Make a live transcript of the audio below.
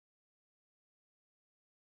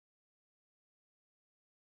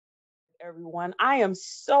everyone. I am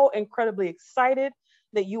so incredibly excited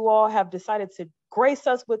that you all have decided to grace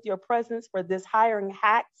us with your presence for this Hiring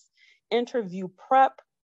Hacks interview prep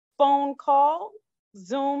phone call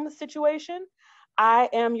Zoom situation. I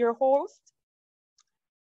am your host,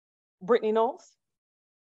 Brittany Knowles,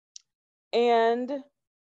 and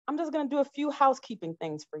I'm just going to do a few housekeeping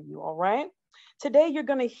things for you, all right? Today, you're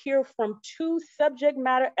going to hear from two subject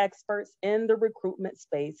matter experts in the recruitment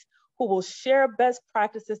space who will share best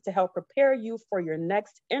practices to help prepare you for your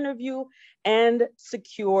next interview and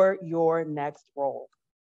secure your next role.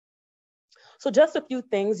 So just a few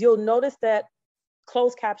things. You'll notice that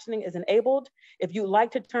closed captioning is enabled. If you'd like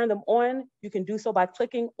to turn them on, you can do so by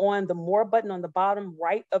clicking on the More button on the bottom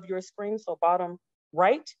right of your screen, so bottom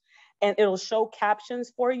right, and it'll show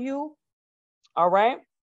captions for you, all right?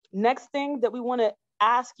 Next thing that we wanna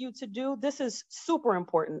ask you to do, this is super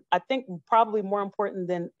important. I think probably more important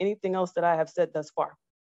than anything else that I have said thus far.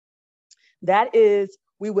 That is,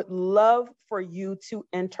 we would love for you to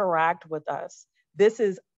interact with us. This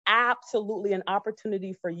is absolutely an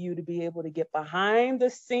opportunity for you to be able to get behind the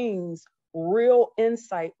scenes, real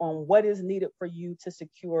insight on what is needed for you to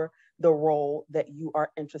secure the role that you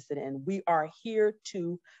are interested in. We are here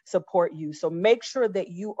to support you. So make sure that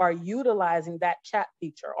you are utilizing that chat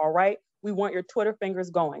feature, all right? We want your Twitter fingers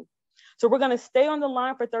going. So we're gonna stay on the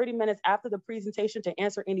line for 30 minutes after the presentation to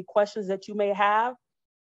answer any questions that you may have.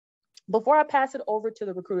 Before I pass it over to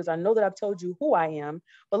the recruiters, I know that I've told you who I am,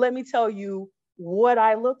 but let me tell you what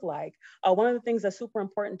I look like. One of the things that's super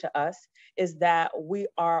important to us is that we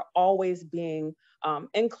are always being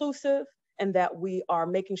inclusive, and that we are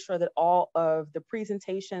making sure that all of the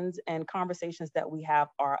presentations and conversations that we have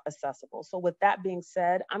are accessible. So with that being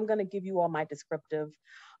said, I'm gonna give you all my descriptive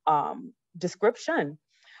description.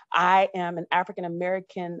 I am an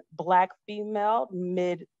African-American Black female,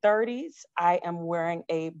 mid-30s. I am wearing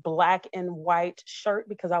a black and white shirt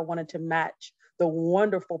because I wanted to match the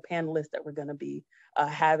wonderful panelists that we're gonna be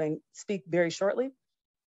having speak very shortly.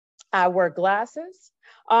 I wear glasses,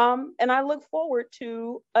 and I look forward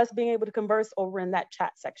to us being able to converse over in that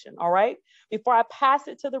chat section, all right? Before I pass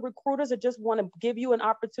it to the recruiters, I just wanna give you an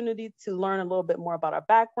opportunity to learn a little bit more about our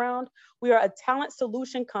background. We are a talent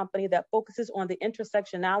solution company that focuses on the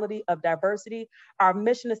intersectionality of diversity. Our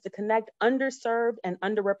mission is to connect underserved and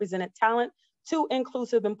underrepresented talent to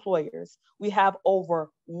inclusive employers. We have over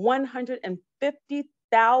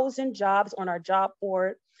 150,000 jobs on our job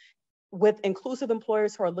board with inclusive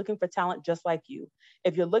employers who are looking for talent just like you.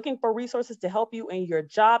 If you're looking for resources to help you in your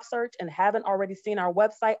job search and haven't already seen our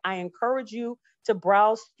website, I encourage you to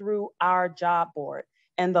browse through our job board.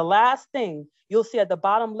 And the last thing, you'll see at the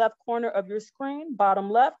bottom left corner of your screen,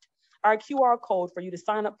 bottom left, our QR code for you to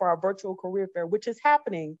sign up for our virtual career fair, which is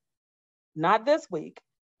happening not this week,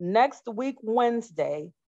 next week,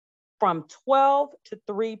 Wednesday, from 12 to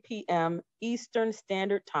 3 p.m. Eastern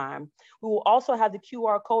Standard Time. We will also have the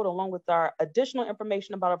QR code along with our additional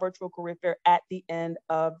information about our virtual career fair at the end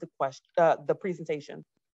of the presentation.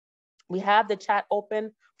 We have the chat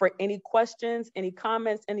open for any questions, any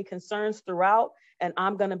comments, any concerns throughout, and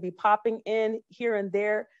I'm gonna be popping in here and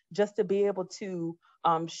there just to be able to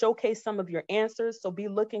showcase some of your answers. So be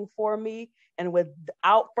looking for me. And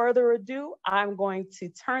without further ado, I'm going to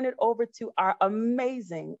turn it over to our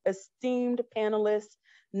amazing, esteemed panelists,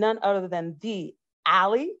 none other than the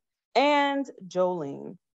Allie and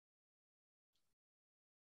Jolene.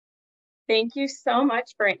 Thank you so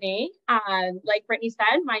much, Brittany. Like Brittany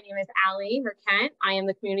said, my name is Allie Merkent. I am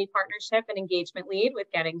the Community Partnership and Engagement Lead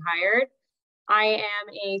with Getting Hired. I am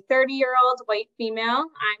a 30-year-old white female.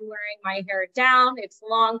 I'm wearing my hair down. It's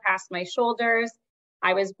long past my shoulders.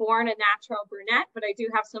 I was born a natural brunette, but I do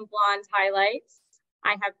have some blonde highlights.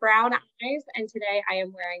 I have brown eyes, and today I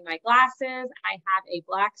am wearing my glasses. I have a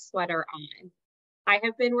black sweater on. I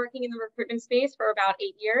have been working in the recruitment space for about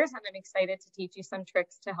 8 years, and I'm excited to teach you some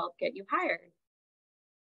tricks to help get you hired.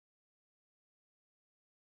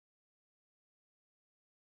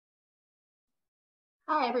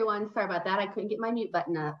 Hi, everyone. Sorry about that. I couldn't get my mute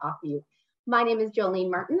button off mute. My name is Jolene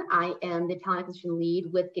Martin. I am the talent acquisition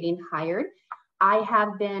lead with Getting Hired. I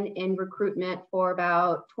have been in recruitment for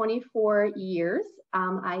about 24 years.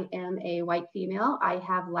 I am a white female. I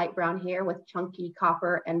have light brown hair with chunky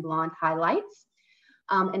copper and blonde highlights.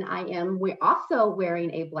 And we're also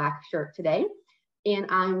wearing a black shirt today. And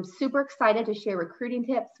I'm super excited to share recruiting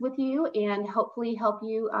tips with you and hopefully help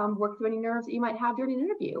you work through any nerves that you might have during an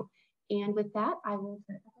interview. And with that, I will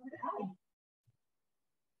turn it over to Allie.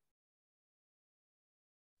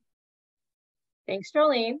 Thanks,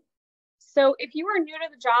 Jolene. So if you are new to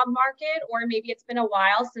the job market, or maybe it's been a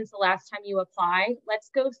while since the last time you applied, let's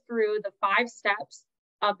go through the 5 steps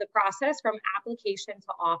of the process from application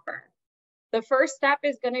to offer. The first step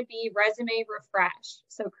is going to be resume refresh.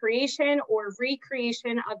 So creation or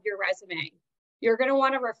recreation of your resume. You're going to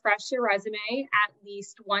want to refresh your resume at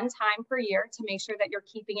least one time per year to make sure that you're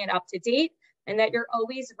keeping it up to date and that you're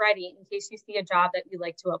always ready in case you see a job that you'd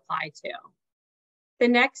like to apply to. The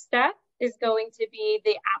next step is going to be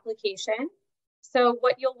the application. So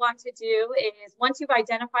what you'll want to do is once you've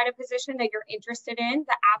identified a position that you're interested in,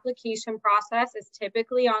 the application process is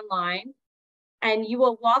typically online. And you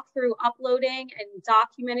will walk through uploading and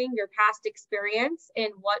documenting your past experience in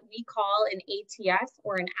what we call an ATS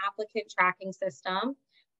or an applicant tracking system.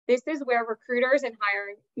 This is where recruiters and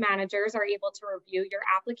hiring managers are able to review your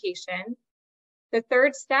application. The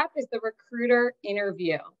third step is the recruiter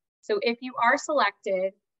interview. So if you are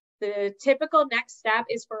selected, the typical next step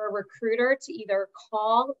is for a recruiter to either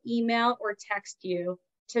call, email, or text you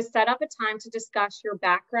to set up a time to discuss your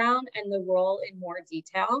background and the role in more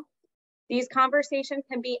detail. These conversations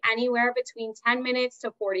can be anywhere between 10 minutes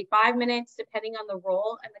to 45 minutes, depending on the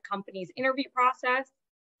role and the company's interview process.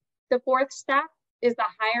 The fourth step is the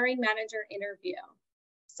hiring manager interview.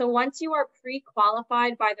 So once you are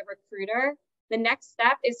pre-qualified by the recruiter, the next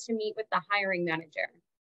step is to meet with the hiring manager.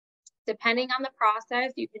 Depending on the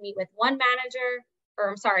process, you can meet with one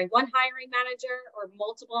hiring manager or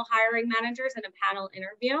multiple hiring managers in a panel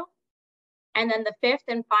interview. And then the fifth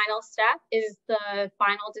and final step is the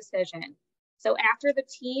final decision. So after the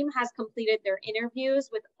team has completed their interviews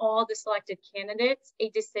with all the selected candidates, a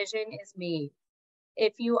decision is made.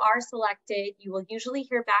 If you are selected, you will usually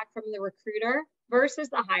hear back from the recruiter versus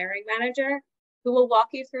the hiring manager, who will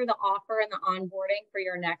walk you through the offer and the onboarding for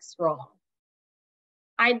your next role.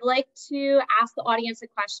 I'd like to ask the audience a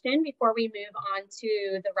question before we move on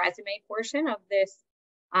to the resume portion of this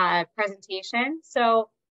presentation. So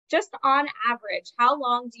just on average, how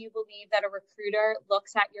long do you believe that a recruiter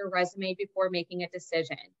looks at your resume before making a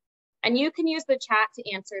decision? And you can use the chat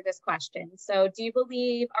to answer this question. So do you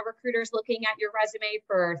believe a recruiter is looking at your resume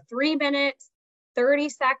for 3 minutes, 30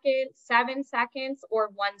 seconds, 7 seconds, or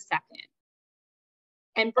 1 second?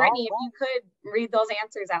 And Brittany, if you could read those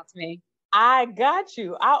answers out to me. I got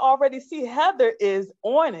you. I already see Heather is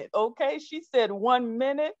on it. Okay. She said 1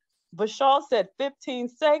 minute. Vishal said 15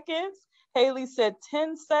 seconds. Haley said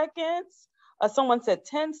 10 seconds. Someone said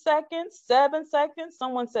 10 seconds, 7 seconds.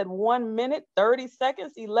 Someone said 1 minute, 30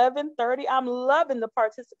 seconds, 11, 30. I'm loving the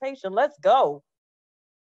participation. Let's go.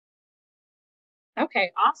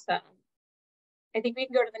 Okay, awesome. I think we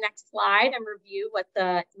can go to the next slide and review what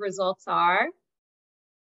the results are.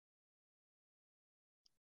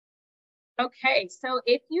 Okay, so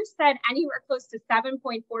if you said anywhere close to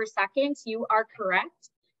 7.4 seconds, you are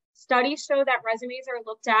correct. Studies show that resumes are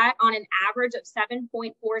looked at on an average of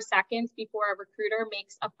 7.4 seconds before a recruiter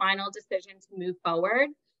makes a final decision to move forward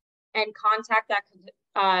and contact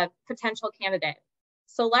that potential candidate.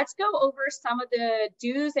 So let's go over some of the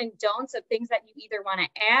do's and don'ts of things that you either want to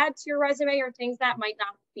add to your resume or things that might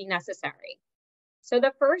not be necessary. So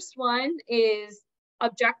the first one is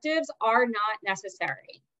objectives are not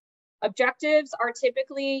necessary. Objectives are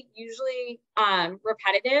typically usually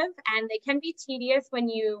repetitive, and they can be tedious when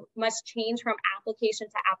you must change from application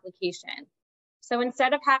to application. So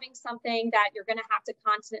instead of having something that you're going to have to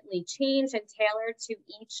constantly change and tailor to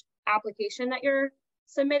each application that you're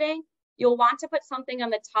submitting, you'll want to put something on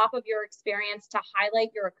the top of your experience to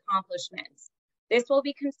highlight your accomplishments. This will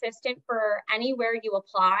be consistent for anywhere you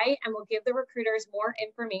apply and will give the recruiters more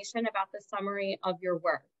information about the summary of your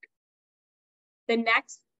work. The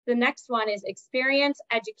next one is experience,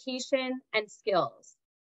 education, and skills.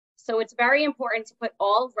 So it's very important to put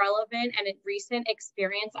all relevant and recent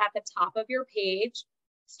experience at the top of your page,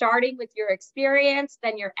 starting with your experience,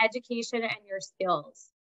 then your education and your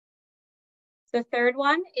skills. The third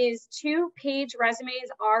one is 2-page resumes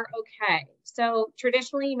are okay. So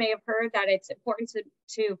traditionally, you may have heard that it's important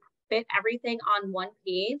to fit everything on 1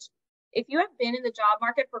 page. If you have been in the job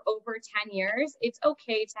market for over 10 years, it's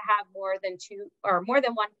okay to have more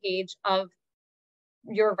than 1 page of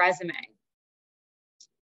your resume.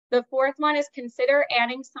 The fourth one is consider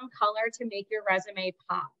adding some color to make your resume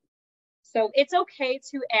pop. So it's okay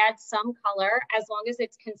to add some color as long as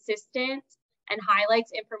it's consistent and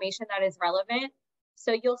highlights information that is relevant.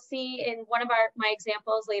 So you'll see in one of my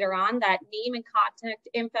examples later on that name and contact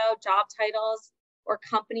info, job titles, or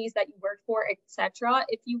companies that you work for, etc.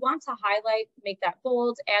 If you want to highlight, make that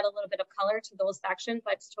bold, add a little bit of color to those sections,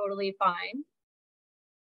 that's totally fine.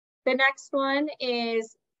 The next one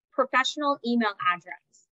is professional email address.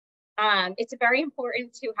 It's very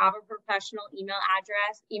important to have a professional email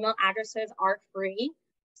address. Email addresses are free.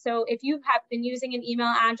 So if you have been using an email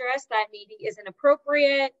address that maybe isn't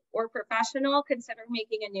appropriate or professional, consider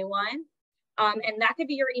making a new one. And that could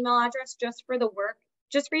be your email address just for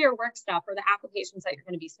your work stuff or the applications that you're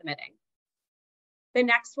going to be submitting. The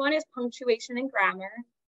next one is punctuation and grammar.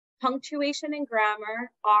 Punctuation and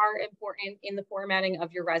grammar are important in the formatting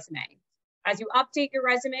of your resume. As you update your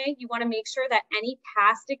resume, you want to make sure that any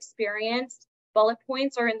past experience bullet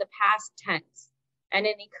points are in the past tense and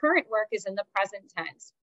any current work is in the present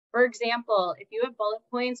tense. For example, if you have bullet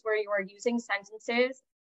points where you are using sentences,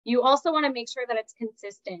 you also want to make sure that it's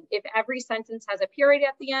consistent. If every sentence has a period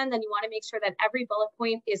at the end, then you want to make sure that every bullet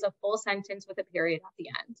point is a full sentence with a period at the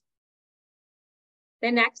end.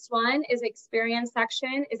 The next one is experience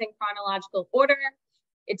section is in chronological order.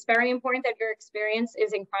 It's very important that your experience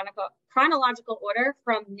is in chronological order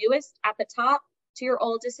from newest at the top to your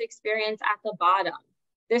oldest experience at the bottom.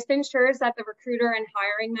 This ensures that the recruiter and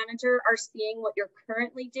hiring manager are seeing what you're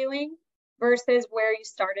currently doing versus where you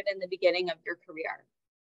started in the beginning of your career.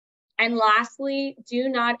 And lastly, do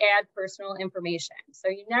not add personal information. So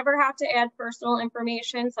you never have to add personal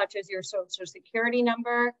information such as your social security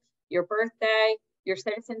number, your birthday, your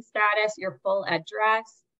citizen status, your full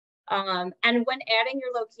address. And when adding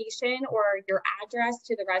your location or your address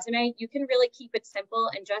to the resume, you can really keep it simple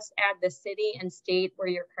and just add the city and state where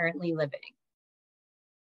you're currently living.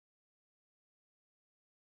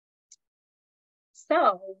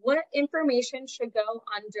 So what information should go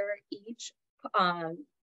under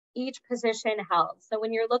each position held? So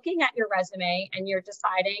when you're looking at your resume and you're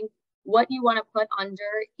deciding what you want to put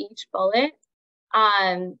under each bullet,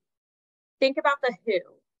 think about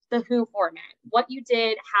the who format, what you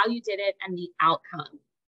did, how you did it, and the outcome.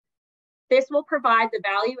 This will provide the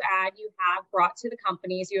value add you have brought to the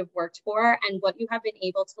companies you have worked for and what you have been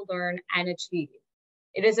able to learn and achieve.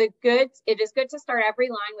 It is good to start every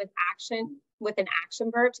line with an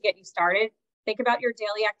action verb to get you started. Think about your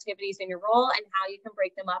daily activities in your role and how you can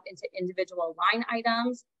break them up into individual line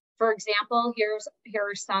items. For example, here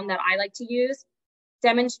are some that I like to use.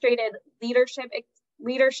 Demonstrated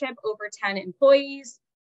leadership over 10 employees,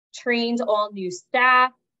 trained all new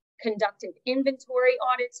staff, conducted inventory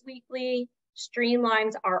audits weekly,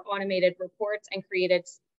 streamlined our automated reports and created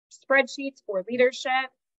spreadsheets for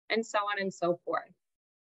leadership, and so on and so forth.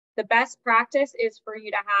 The best practice is for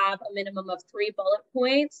you to have a minimum of 3 bullet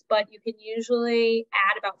points, but you can usually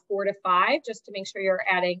add about 4 to 5 just to make sure you're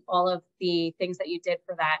adding all of the things that you did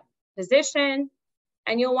for that position.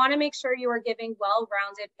 And you'll want to make sure you are giving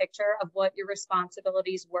well-rounded picture of what your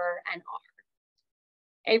responsibilities were and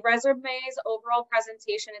are. A resume's overall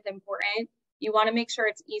presentation is important. You want to make sure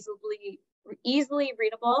it's easily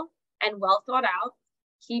readable and well thought out.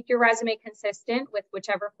 Keep your resume consistent with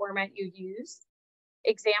whichever format you use.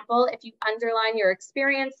 Example, if you underline your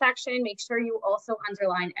experience section, make sure you also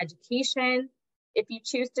underline education. If you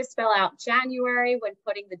choose to spell out January when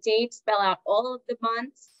putting the date, spell out all of the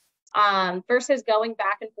months versus going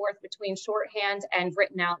back and forth between shorthand and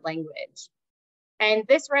written out language. And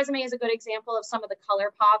this resume is a good example of some of the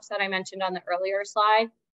color pops that I mentioned on the earlier slide.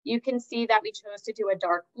 You can see that we chose to do a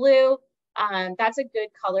dark blue. That's a good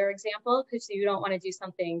color example because you don't want to do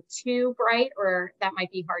something too bright or that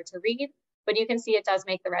might be hard to read, but you can see it does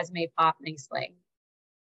make the resume pop nicely.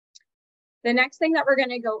 The next thing that we're going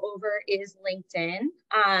to go over is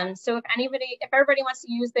LinkedIn. So if everybody wants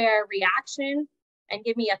to use their reaction and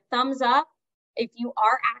give me a thumbs up if you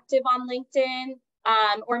are active on LinkedIn,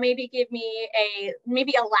 or maybe give me a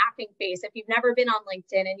laughing face if you've never been on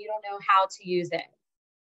LinkedIn and you don't know how to use it.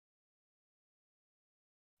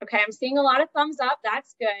 Okay, I'm seeing a lot of thumbs up.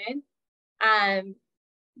 That's good.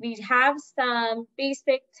 We have some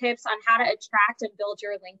basic tips on how to attract and build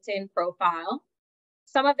your LinkedIn profile.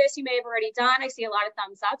 Some of this you may have already done. I see a lot of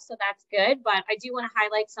thumbs up, so that's good. But I do want to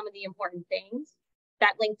highlight some of the important things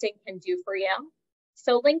that LinkedIn can do for you.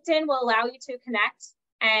 So LinkedIn will allow you to connect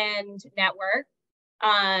and network.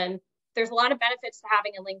 There's a lot of benefits to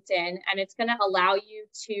having a LinkedIn, and it's going to allow you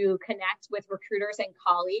to connect with recruiters and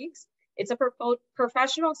colleagues. It's a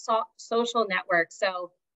professional social network,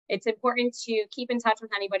 so it's important to keep in touch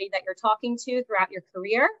with anybody that you're talking to throughout your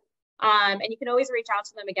career, and you can always reach out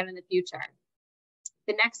to them again in the future.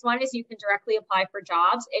 The next one is you can directly apply for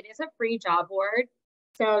jobs. It is a free job board,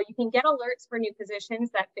 so you can get alerts for new positions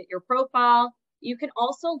that fit your profile. You can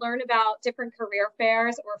also learn about different career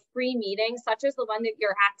fairs or free meetings, such as the one that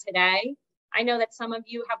you're at today. I know that some of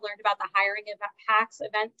you have learned about the Hiring Hacks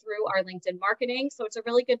event through our LinkedIn marketing. So it's a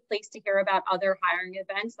really good place to hear about other hiring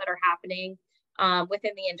events that are happening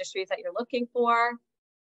within the industries that you're looking for.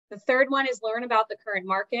 The third one is learn about the current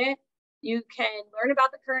market. You can learn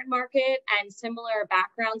about the current market and similar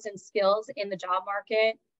backgrounds and skills in the job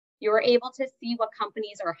market You are able to see what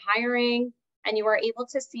companies are hiring, and you are able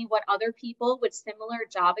to see what other people with similar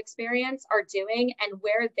job experience are doing and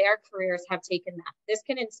where their careers have taken them. This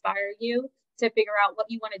can inspire you to figure out what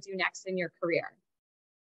you want to do next in your career.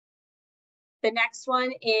 The next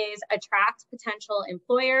one is attract potential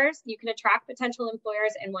employers. You can attract potential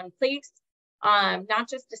employers in one place, not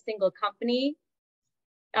just a single company.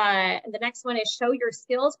 The next one is show your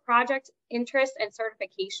skills, project, interests, and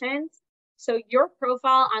certifications. So your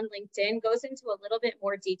profile on LinkedIn goes into a little bit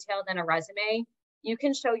more detail than a resume. You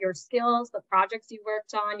can show your skills, the projects you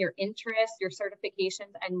worked on, your interests, your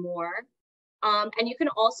certifications, and more. And you can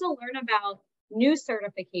also learn about new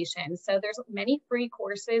certifications. So there's many free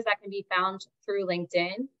courses that can be found through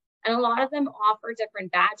LinkedIn. And a lot of them offer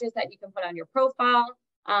different badges that you can put on your profile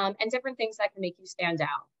and different things that can make you stand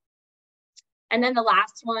out. And then the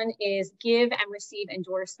last one is give and receive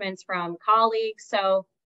endorsements from colleagues. So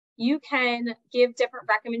you can give different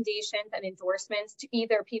recommendations and endorsements to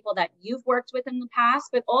either people that you've worked with in the past,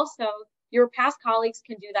 but also your past colleagues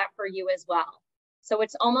can do that for you as well. So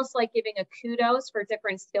it's almost like giving a kudos for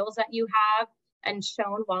different skills that you have and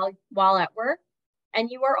shown while at work.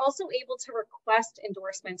 And you are also able to request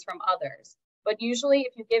endorsements from others. But usually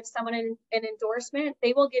if you give someone an endorsement,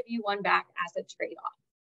 they will give you one back as a trade-off.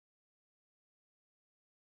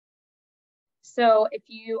 So if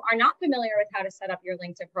you are not familiar with how to set up your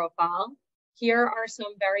LinkedIn profile, here are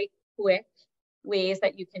some very quick ways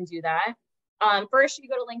that you can do that. First, you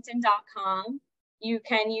go to linkedin.com. You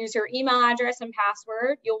can use your email address and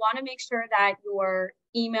password. You'll want to make sure that your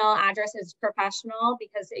email address is professional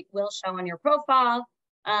because it will show on your profile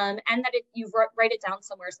and that you write it down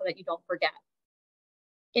somewhere so that you don't forget.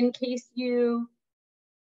 In case you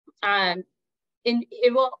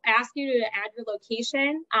it will ask you to add your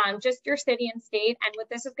location, just your city and state. And what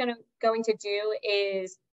this is going to do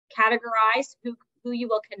is categorize who you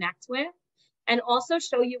will connect with and also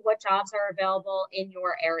show you what jobs are available in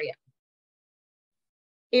your area.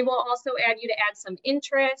 It will also add you to add some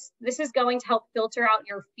interest. This is going to help filter out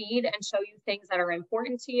your feed and show you things that are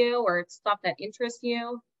important to you or stuff that interests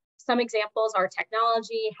you. Some examples are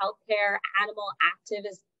technology, healthcare, animal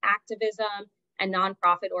activism, and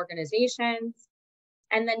nonprofit organizations.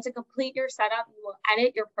 And then to complete your setup, you will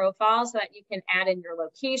edit your profile so that you can add in your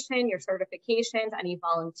location, your certifications, any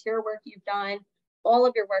volunteer work you've done, all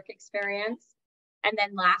of your work experience. And then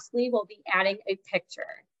lastly, we'll be adding a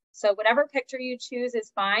picture. So whatever picture you choose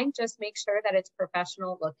is fine. Just make sure that it's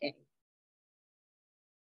professional looking.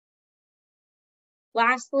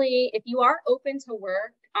 Lastly, if you are open to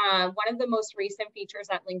work, one of the most recent features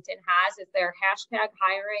that LinkedIn has is their hashtag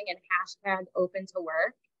hiring and hashtag open to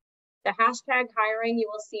work. The hashtag hiring you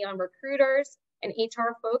will see on recruiters and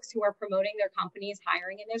HR folks who are promoting their company's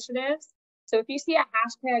hiring initiatives. So if you see a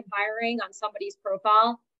hashtag hiring on somebody's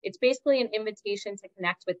profile, it's basically an invitation to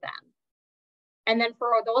connect with them. And then for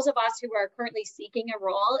those of us who are currently seeking a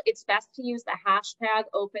role, it's best to use the hashtag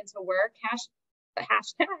open to work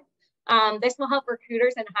hashtag. This will help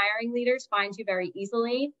recruiters and hiring leaders find you very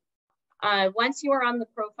easily. Once you are on the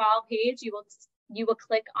profile page, you will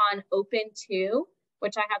click on open to,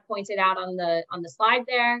 which I have pointed out on the slide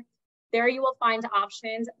there. There you will find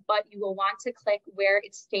options, but you will want to click where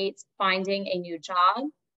it states finding a new job.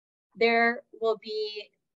 There will be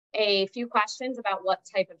a few questions about what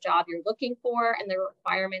type of job you're looking for and the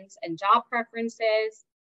requirements and job preferences.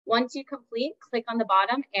 Once you complete, click on the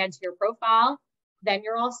bottom, add to your profile, then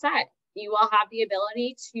you're all set. You will have the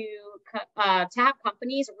ability to have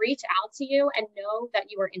companies reach out to you and know that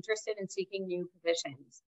you are interested in seeking new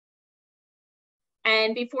positions.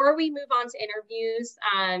 And before we move on to interviews,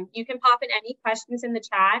 you can pop in any questions in the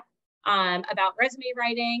chat about resume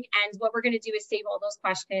writing. And what we're going to do is save all those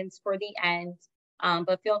questions for the end,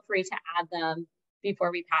 but feel free to add them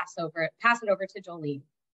before we pass it over to Jolene.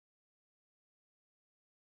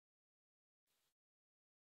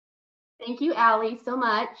 Thank you, Allie, so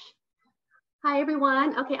much. Hi,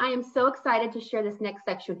 everyone. Okay, I am so excited to share this next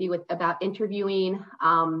section with you about interviewing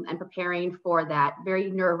and preparing for that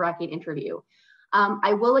very nerve-wracking interview.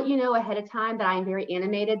 I will let you know ahead of time that I am very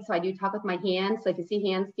animated, so I do talk with my hands. So if you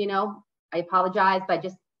see hands, I apologize, but I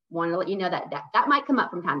just want to let you know that that might come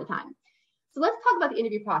up from time to time. So let's talk about the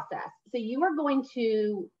interview process. So you are going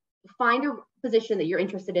to find a position that you're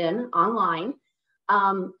interested in online,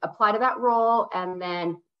 apply to that role, and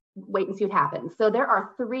then wait and see what happens. So there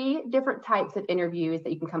are 3 different types of interviews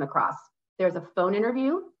that you can come across. There's a phone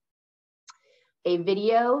interview, a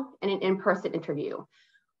video, and an in-person interview.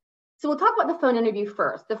 So we'll talk about the phone interview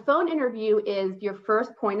first. The phone interview is your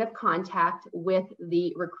first point of contact with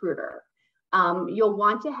the recruiter. You'll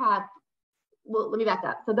want to have well, let me back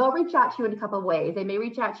up. So they'll reach out to you in a couple of ways. They may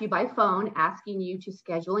reach out to you by phone asking you to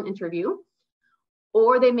schedule an interview,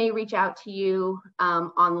 or they may reach out to you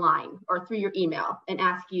online or through your email and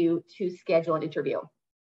ask you to schedule an interview.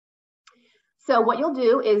 So what you'll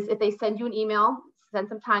do is if they send you an email, send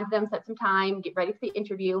some time to them, set some time, get ready for the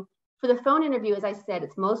interview. For the phone interview, as I said,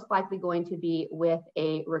 it's most likely going to be with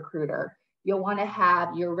a recruiter. You'll want to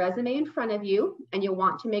have your resume in front of you, and you'll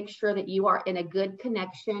want to make sure that you are in a good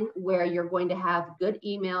connection where you're going to have good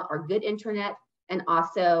email or good internet, and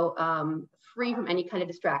also free from any kind of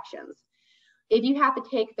distractions. If you have to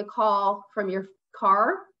take the call from your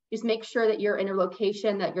car, just make sure that you're in a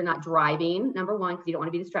location that you're not driving, number one, because you don't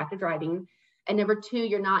want to be distracted driving. And number two,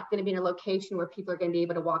 you're not going to be in a location where people are going to be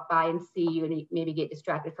able to walk by and see you and maybe get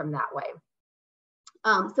distracted from that way.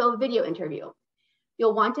 So a video interview.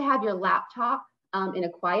 You'll want to have your laptop in a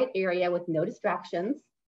quiet area with no distractions.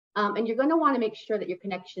 And you're going to want to make sure that your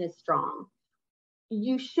connection is strong.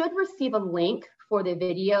 You should receive a link for the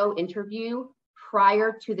video interview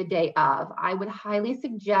prior to the day of. I would highly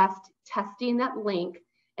suggest testing that link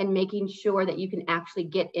and making sure that you can actually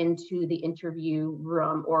get into the interview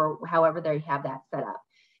room or however they have that set up.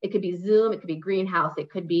 It could be Zoom, it could be Greenhouse, it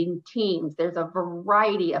could be Teams. There's a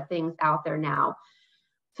variety of things out there now.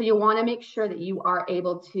 So you want to make sure that you are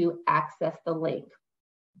able to access the link.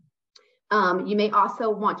 You may also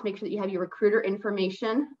want to make sure that you have your recruiter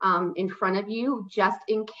information in front of you, just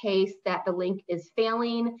in case that the link is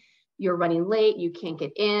failing, you're running late, you can't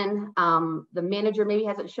get in, the manager maybe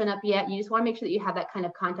hasn't shown up yet. You just want to make sure that you have that kind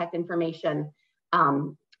of contact information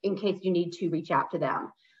in case you need to reach out to them.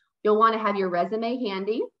 You'll want to have your resume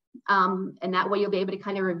handy, and that way you'll be able to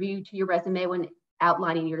kind of review to your resume when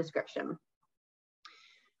outlining your description.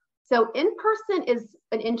 So in-person is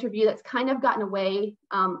an interview that's kind of gotten away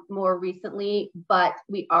more recently, but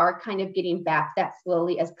we are kind of getting back that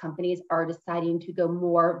slowly as companies are deciding to go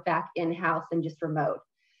more back in-house than just remote.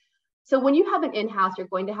 So when you have an in-house, you're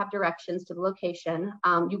going to have directions to the location.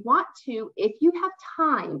 You want to, if you have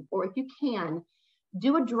time or if you can,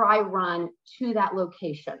 do a dry run to that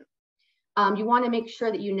location. You want to make sure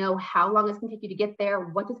that you know how long it's going to take you to get there.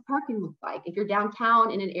 What does parking look like? If you're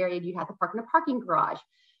downtown in an area, you have to park in a parking garage.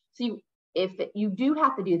 So if you do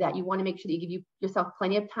have to do that, you want to make sure that you give yourself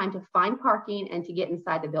plenty of time to find parking and to get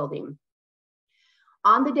inside the building.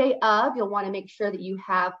 On the day of, you'll want to make sure that you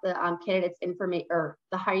have the candidate's information or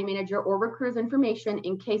the hiring manager or recruiter's information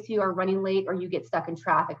in case you are running late or you get stuck in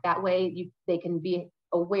traffic. That way they can be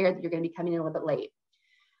aware that you're going to be coming in a little bit late.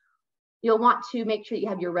 You'll want to make sure that you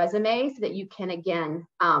have your resume so that you can, again,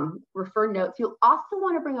 refer notes. You'll also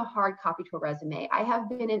want to bring a hard copy to a resume. I have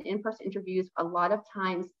been in in-person interviews a lot of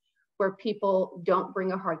times where people don't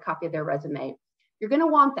bring a hard copy of their resume. You're going to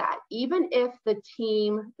want that. Even if the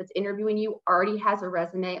team that's interviewing you already has a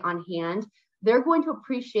resume on hand, they're going to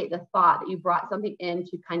appreciate the thought that you brought something in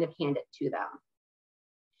to kind of hand it to them.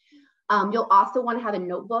 You'll also want to have a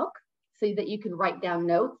notebook so that you can write down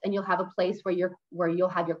notes, and you'll have a place where you'll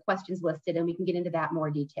have your questions listed, and we can get into that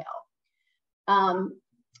more detail.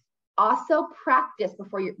 Also practice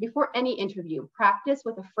before any interview. Practice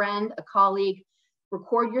with a friend, a colleague.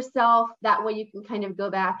 Record yourself. That way you can kind of go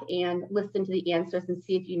back and listen to the answers and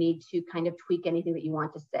see if you need to kind of tweak anything that you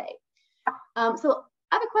want to say. So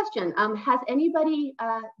I have a question. Has anybody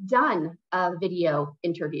done a video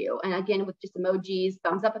interview? And again, with just emojis,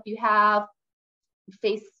 thumbs up if you have,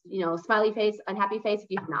 face, smiley face, unhappy face if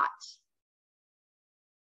you have not.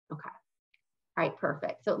 Okay. All right,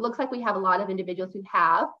 perfect. So it looks like we have a lot of individuals who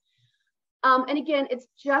have. And again, it's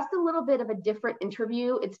just a little bit of a different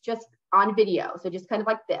interview. It's just on video. So just kind of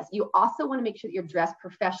like this. You also want to make sure that you're dressed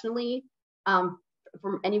professionally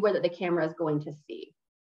from anywhere that the camera is going to see.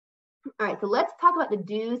 All right, so let's talk about the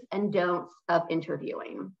do's and don'ts of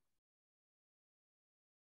interviewing.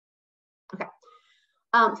 Okay,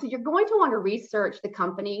 so you're going to want to research the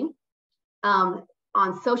company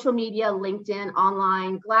on social media, LinkedIn,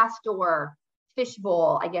 online, Glassdoor,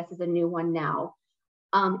 Fishbowl, I guess is a new one now.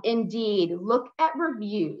 Indeed, look at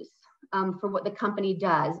reviews for what the company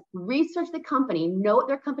does. Research the company, know what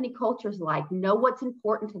their company culture is like, know what's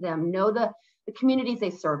important to them, know the communities they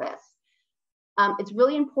service. It's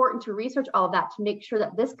really important to research all of that to make sure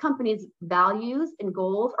that this company's values and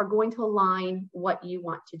goals are going to align what you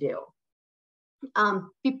want to do.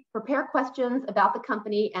 Prepare questions about the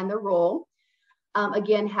company and the role.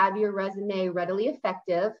 Again, have your resume readily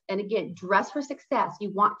effective. And again, dress for success.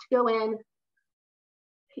 You want to go in,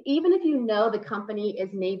 even if you know the company is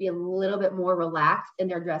maybe a little bit more relaxed in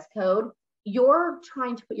their dress code, you're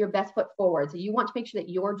trying to put your best foot forward. So you want to make sure that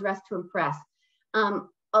you're dressed to impress.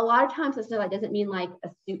 A lot of times that doesn't mean like a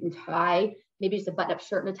suit and tie. maybe just a button-up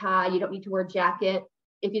shirt and a tie. You don't need to wear a jacket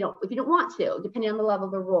if you don't want to, depending on the level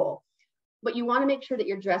of the role. But you want to make sure that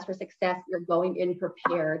you're dressed for success. You're going in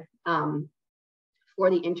prepared for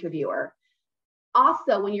the interviewer.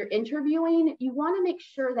 Also, when you're interviewing, you want to make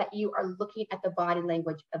sure that you are looking at the body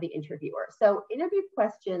language of the interviewer. So interview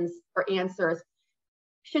questions or answers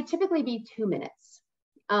should typically be 2 minutes.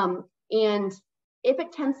 And if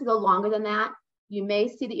it tends to go longer than that, you may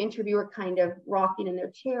see the interviewer kind of rocking in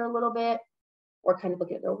their chair a little bit, or kind of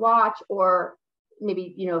looking at their watch, or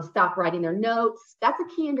maybe, stop writing their notes. That's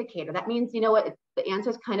a key indicator. That means, what, the answer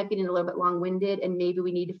is kind of getting a little bit long-winded, and maybe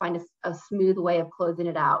we need to find a smooth way of closing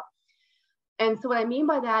it out. And so what I mean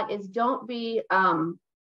by that is don't be,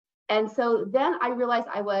 and so then I realized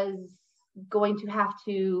I was going to have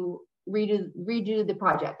to redo the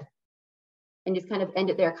project and just kind of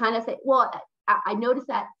end it there. Kind of say, well, I noticed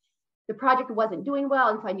that the project wasn't doing well,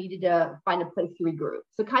 and so I needed to find a place to regroup.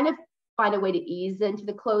 So kind of find a way to ease into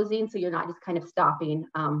the closing, so you're not just kind of stopping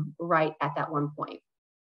right at that one point.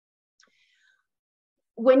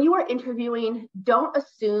 When you are interviewing, don't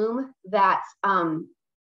assume that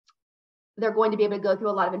they're going to be able to go through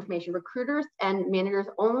a lot of information. Recruiters and managers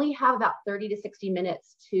only have about 30 to 60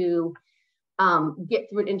 minutes to get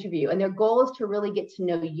through an interview, and their goal is to really get to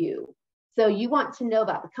know you. So you want to know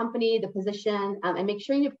about the company, the position, and make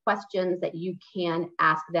sure you have questions that you can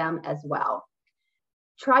ask them as well.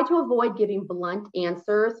 Try to avoid giving blunt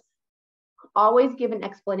answers. Always give an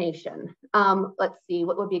explanation. Let's see,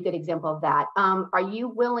 what would be a good example of that? Are you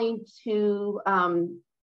willing to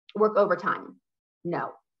work overtime?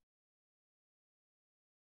 No.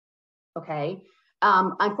 Okay.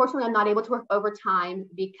 Unfortunately, I'm not able to work overtime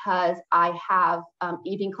because I have I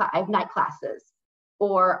have night classes,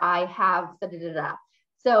 or I have da, da, da, da.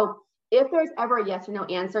 So if there's ever a yes or no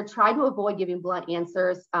answer, try to avoid giving blunt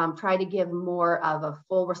answers. Try to give more of a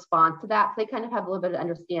full response to that, so they kind of have a little bit of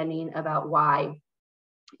understanding about why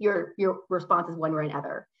your response is one way or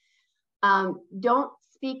another. Don't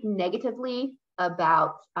speak negatively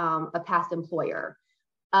about a past employer.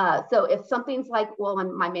 So if something's like, well,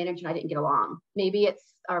 my manager and I didn't get along, maybe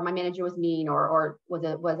it's, or my manager was mean, or was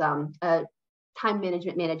a time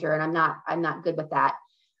management manager, and I'm not good with that.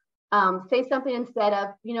 Say something instead of,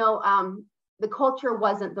 the culture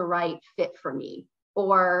wasn't the right fit for me,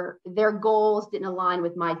 or their goals didn't align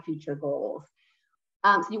with my future goals.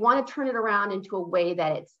 So you want to turn it around into a way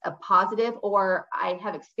that it's a positive, or I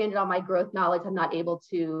have expanded on my growth knowledge. I'm not able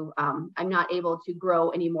to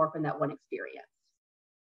grow anymore from that one experience.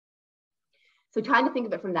 So trying to think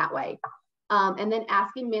of it from that way. And then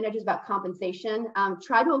asking managers about compensation.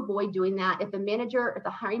 Try to avoid doing that. If the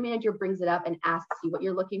hiring manager brings it up and asks you what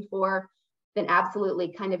you're looking for, then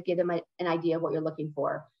absolutely kind of give them an idea of what you're looking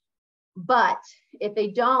for. But if they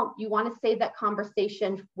don't, you want to save that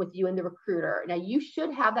conversation with you and the recruiter. Now, you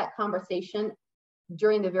should have that conversation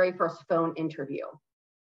during the very first phone interview.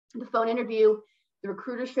 The phone interview, the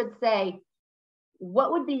recruiter should say,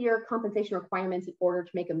 what would be your compensation requirements in order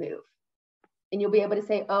to make a move? And you'll be able to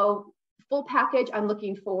say, oh, full package, I'm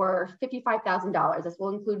looking for $55,000. This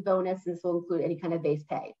will include bonus, and this will include any kind of base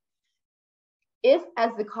pay. If,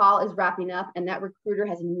 as the call is wrapping up and that recruiter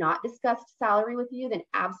has not discussed salary with you, then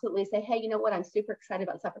absolutely say, hey, you know what, I'm super excited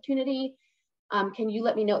about this opportunity. Can you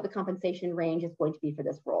let me know what the compensation range is going to be for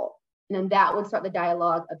this role? And then that would start the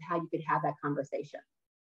dialogue of how you could have that conversation.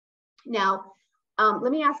 Now,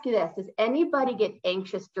 let me ask you this. Does anybody get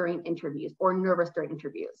anxious during interviews or nervous during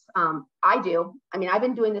interviews? I do. I mean, I've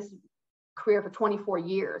been doing this career for 24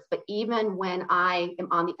 years, but even when I am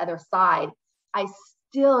on the other side, I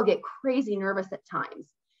still get crazy nervous at times.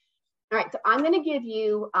 All right, so I'm going to give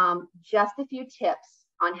you just a few tips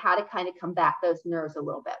on how to kind of combat those nerves a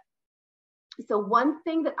little bit. So one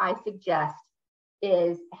thing that I suggest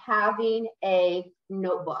is having a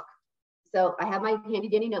notebook. So I have my handy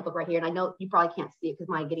dandy notebook right here, and I know you probably can't see it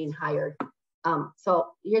because I'm getting hired. So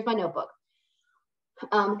here's my notebook.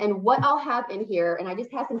 And what I'll have in here, and I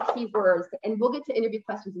just have some keywords, and we'll get to interview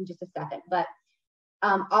questions in just a second, but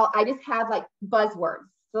I just have like buzzwords,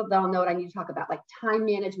 so they'll know what I need to talk about, like time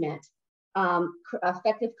management,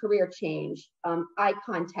 effective career change, eye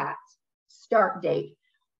contact, start date.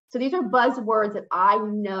 So these are buzzwords that I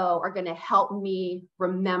know are going to help me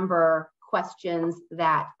remember questions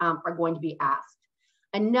that are going to be asked.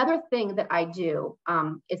 Another thing that I do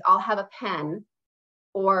is I'll have a pen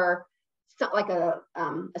or like a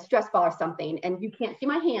stress ball or something, and you can't see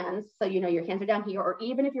my hands, so your hands are down here, or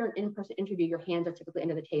even if you're an in-person interview, your hands are typically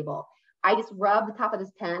under the table. I just rub the top of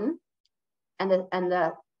this pen, and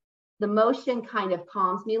the motion kind of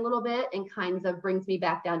calms me a little bit and kind of brings me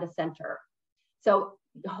back down to center. So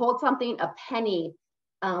hold something, a penny,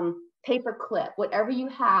 paper clip, whatever you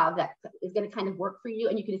have that is going to kind of work for you,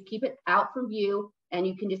 and you can just keep it out from view, and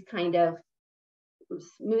you can just kind of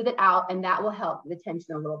smooth it out, and that will help the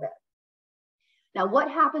tension a little bit. Now, what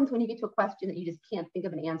happens when you get to a question that you just can't think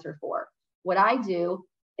of an answer for? What I do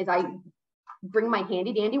is I bring my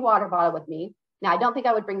handy dandy water bottle with me. Now, I don't think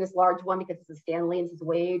I would bring this large one because it's a Stanley and this is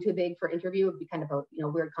way too big for interview. It would be kind of a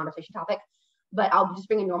weird conversation topic, but I'll just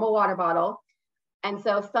bring a normal water bottle. And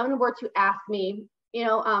so if someone were to ask me,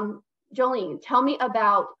 Jolene, tell me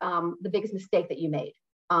about the biggest mistake that you made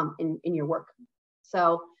in your work.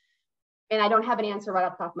 So, and I don't have an answer right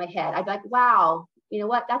off the top of my head. I'd be like, wow, you know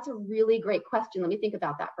what? That's a really great question. Let me think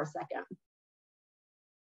about that for a second.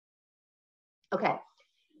 Okay.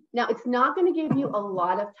 Now, it's not going to give you a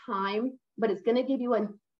lot of time, but it's going to give you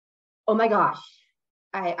an, oh my gosh,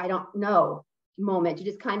 I don't know moment to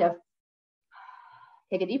just kind of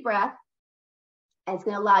take a deep breath. And it's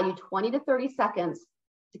going to allow you 20 to 30 seconds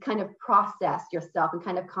to kind of process yourself and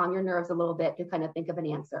kind of calm your nerves a little bit to kind of think of an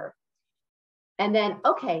answer. And then,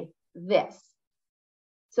 okay, this.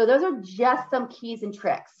 So those are just some keys and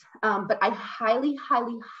tricks. But I highly,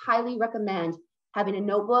 highly, highly recommend having a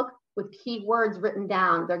notebook with keywords written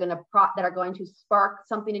down. That are going to spark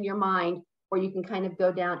something in your mind, where you can kind of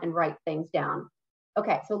go down and write things down.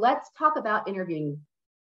 Okay, so let's talk about interviewing.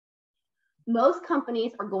 Most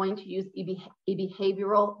companies are going to use a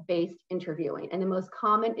behavioral-based interviewing, and the most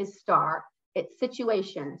common is STAR. It's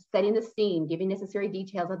situation, setting the scene, giving necessary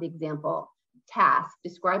details of the example. Task,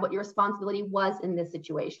 describe what your responsibility was in this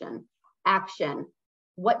situation. Action,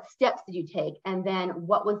 what steps did you take? And then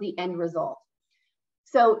what was the end result?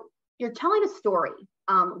 So you're telling a story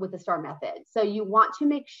with the STAR method. So you want to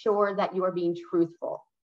make sure that you are being truthful.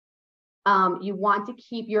 You want to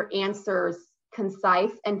keep your answers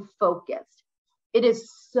concise and focused. It is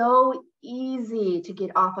so easy to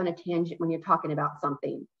get off on a tangent when you're talking about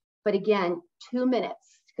something. But again, 2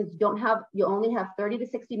 minutes, because you only have 30 to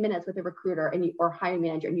 60 minutes with a recruiter or hiring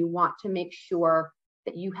manager, and you want to make sure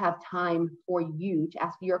that you have time for you to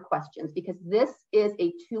ask your questions, because this is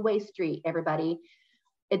a two-way street, everybody.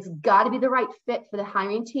 It's got to be the right fit for the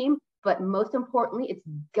hiring team, but most importantly, it's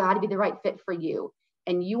got to be the right fit for you.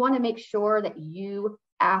 And you want to make sure that you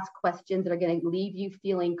ask questions that are going to leave you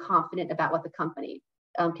feeling confident about what the company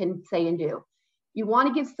can say and do. You want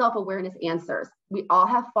to give self-awareness answers. We all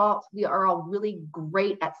have faults. We are all really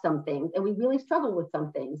great at some things, and we really struggle with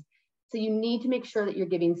some things. So you need to make sure that you're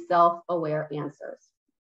giving self-aware answers.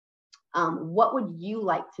 What would you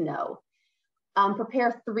like to know?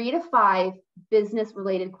 Prepare 3 to 5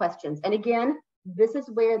 business-related questions. And again, this is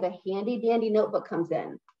where the handy-dandy notebook comes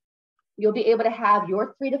in. You'll be able to have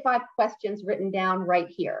your 3 to 5 questions written down right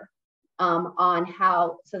here so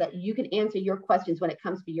that you can answer your questions when it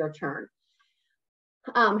comes to your turn.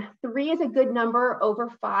 3 is a good number. Over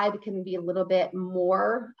 5, it can be a little bit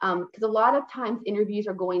more, because a lot of times interviews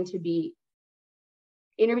are going to be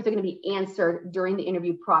answered during the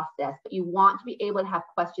interview process, but you want to be able to have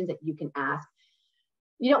questions that you can ask.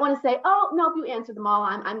 You don't want to say, oh, no, if you answered them all,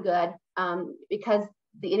 I'm good, because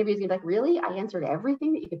the interview is going to be like, really? I answered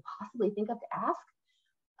everything that you could possibly think of to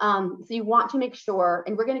ask. So you want to make sure,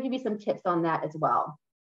 and we're going to give you some tips on that as well.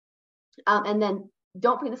 And then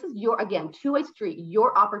don't forget, this is again, two-way street,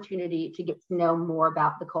 your opportunity to get to know more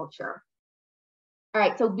about the culture. All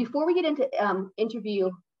right, so before we get into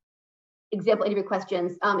example interview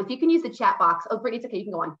questions, if you can use the chat box. Oh, Brittany, it's okay, you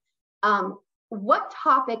can go on. What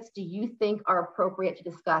topics do you think are appropriate to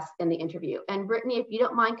discuss in the interview? And Brittany, if you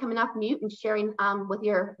don't mind coming off mute and sharing with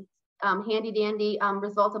your handy dandy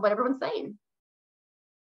results of what everyone's saying.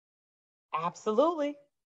 Absolutely.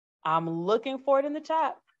 I'm looking for it in the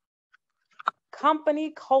chat.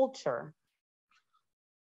 Company culture.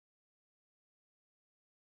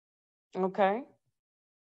 Okay.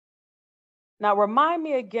 Now remind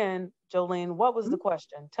me again, Jolene, what was the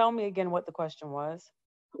question? Tell me again what the question was.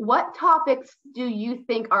 What topics do you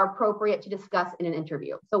think are appropriate to discuss in an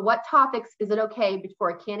interview? So what topics is it okay for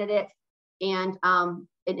a candidate and an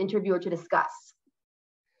interviewer to discuss?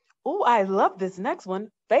 Oh, I love this next one.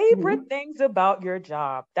 Favorite things about your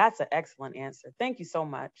job. That's an excellent answer. Thank you so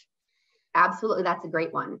much. Absolutely, that's a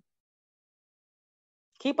great one.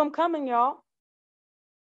 Keep them coming, y'all.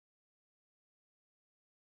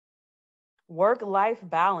 Work-life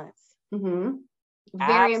balance.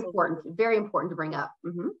 Very important to bring up.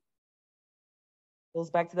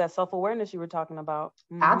 Goes back to that self-awareness you were talking about.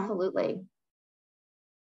 Absolutely.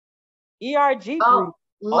 ERG group. Oh,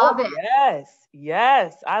 love it.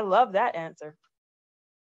 Yes, I love that answer.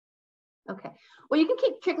 Okay, well, you can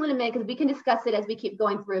keep trickling them in because we can discuss it as we keep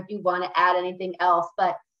going through if you want to add anything else.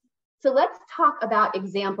 But so let's talk about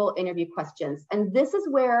example interview questions. And this is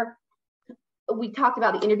where we talked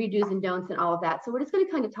about the interview do's and don'ts and all of that. So we're just going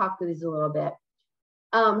to kind of talk through these a little bit.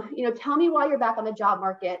 Tell me why you're back on the job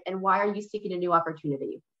market and why are you seeking a new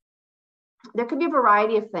opportunity? There could be a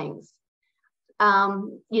variety of things.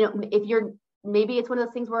 If maybe it's one of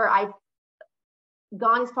those things where I've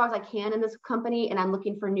gone as far as I can in this company and I'm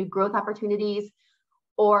looking for new growth opportunities,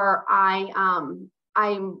 or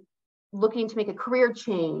I'm looking to make a career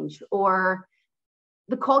change, or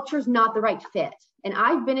the culture is not the right fit. And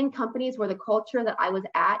I've been in companies where the culture that I was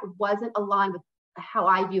at wasn't aligned with how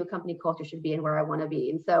I view a company culture should be and where I want to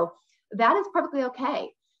be. And so that is perfectly okay.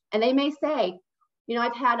 And they may say,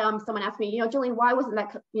 I've had someone ask me, Jillian, why wasn't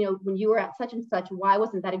that, when you were at such and such, why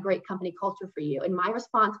wasn't that a great company culture for you? And my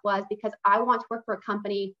response was, because I want to work for a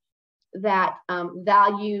company that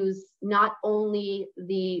values not only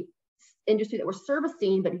the industry that we're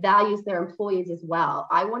servicing, but values their employees as well.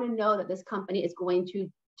 I want to know that this company is going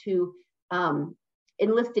to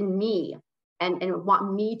enlist in me and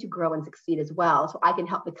want me to grow and succeed as well, so I can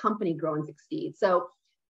help the company grow and succeed. So,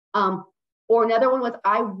 or another one was,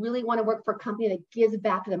 I really want to work for a company that gives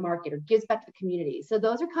back to the market or gives back to the community. So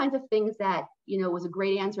those are kinds of things that, was a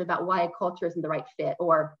great answer about why a culture isn't the right fit.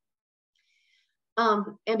 Or,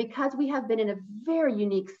 and because we have been in a very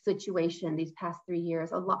unique situation these past 3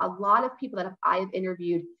 years, a lot of people that I have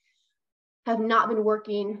interviewed have not been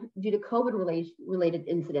working due to COVID related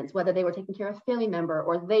incidents, whether they were taking care of a family member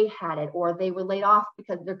or they had it, or they were laid off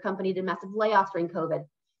because their company did massive layoffs during COVID.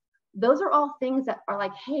 Those are all things that are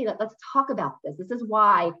like, hey, let's talk about this. This is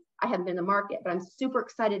why I haven't been in the market, but I'm super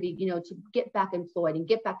excited, to get back employed and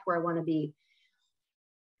get back to where I want to be.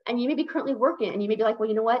 And you may be currently working and you may be like, well,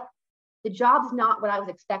 you know what? The job's not what I was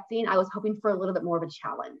expecting. I was hoping for a little bit more of a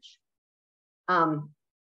challenge. And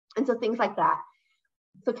so things like that.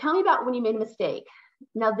 So tell me about when you made a mistake.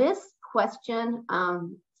 Now, this question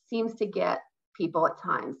seems to get people at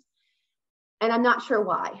times, and I'm not sure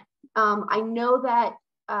why. I know that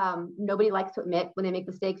nobody likes to admit when they make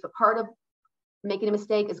mistakes, but part of making a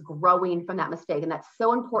mistake is growing from that mistake. And that's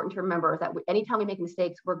so important to remember, is that anytime we make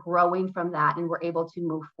mistakes, we're growing from that and we're able to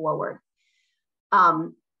move forward.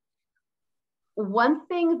 One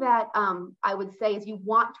thing that I would say is you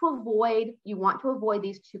want to avoid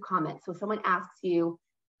these two comments. So if someone asks you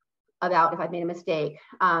about if I've made a mistake,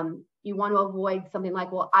 you want to avoid something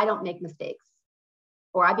like, well, I don't make mistakes,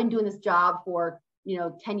 or I've been doing this job for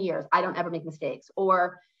 10 years. I don't ever make mistakes.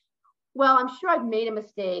 Or, well, I'm sure I've made a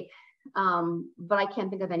mistake, but I can't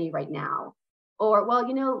think of any right now. Or, well,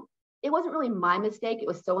 it wasn't really my mistake. It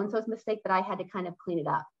was so-and-so's mistake, but I had to kind of clean it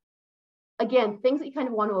up. Again, things that you kind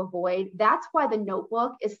of want to avoid. That's why the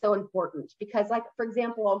notebook is so important, because, like, for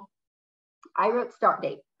example, I wrote start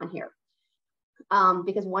date on here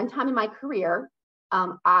because one time in my career,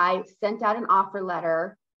 I sent out an offer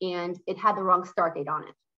letter and it had the wrong start date on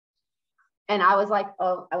it. And I was like,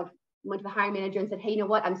 I went to the hiring manager and said, hey, you know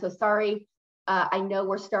what? I'm so sorry. I know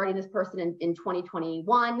we're starting this person in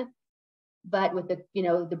 2021, but with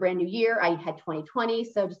the brand new year, I had 2020.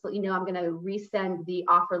 So just let you know, I'm going to resend the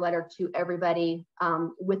offer letter to everybody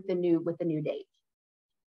with the new date.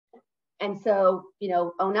 And so,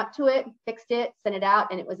 own up to it, fixed it, sent it out,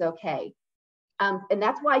 and it was okay. And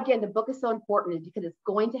that's why, again, the book is so important, is because it's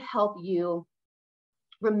going to help you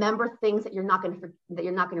remember things that you're not going to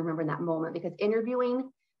remember in that moment, because interviewing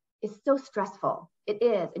is so stressful. It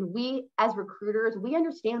is. And we as recruiters, we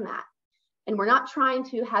understand that. And we're not trying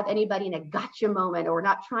to have anybody in a gotcha moment, or we're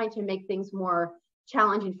not trying to make things more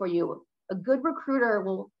challenging for you. A good recruiter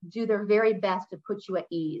will do their very best to put you at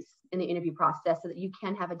ease in the interview process so that you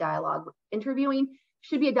can have a dialogue. Interviewing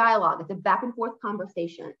should be a dialogue. It's a back and forth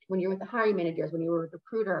conversation. When you're with the hiring managers, when you're with the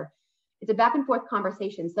recruiter, it's a back and forth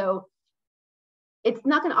conversation. So it's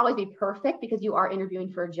not going to always be perfect because you are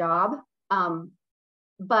interviewing for a job,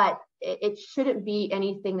 but it shouldn't be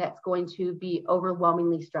anything that's going to be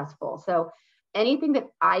overwhelmingly stressful. So anything that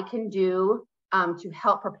I can do to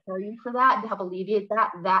help prepare you for that, to help alleviate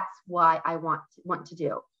that, that's why I want to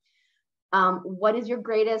do. What is your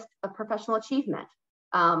greatest professional achievement?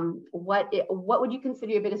 What would you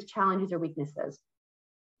consider your biggest challenges or weaknesses?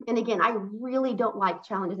 And again, I really don't like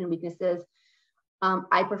challenges and weaknesses.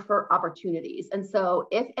 I prefer opportunities. And so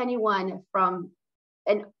if anyone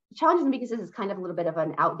and challenges and weaknesses is kind of a little bit of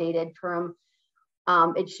an outdated term.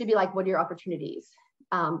 It should be like, what are your opportunities?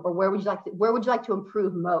 Or where would you like to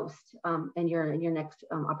improve most in your next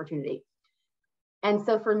opportunity? And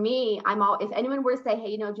so for me, if anyone were to say,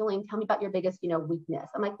 hey, Jillian, tell me about your biggest, weakness.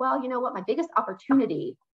 I'm like, well, you know what? My biggest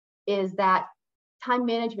opportunity is that time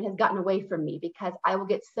management has gotten away from me, because I will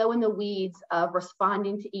get so in the weeds of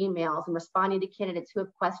responding to emails and responding to candidates who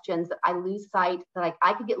have questions that I lose sight, that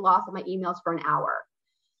I could get lost in my emails for an hour.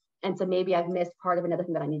 And so maybe I've missed part of another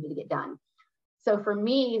thing that I needed to get done. So for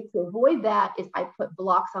me, to avoid that is I put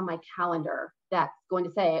blocks on my calendar that's going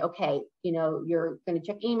to say, okay, you're going to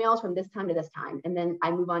check emails from this time to this time. And then I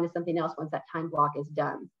move on to something else once that time block is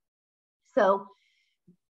done. So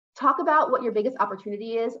talk about what your biggest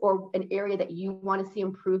opportunity is or an area that you want to see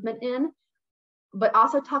improvement in, but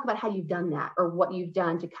also talk about how you've done that or what you've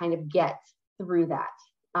done to kind of get through that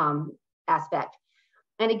aspect.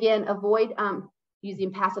 And again, avoid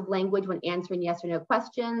using passive language when answering yes or no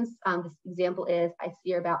questions. This example is, I see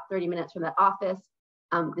you're about 30 minutes from that office.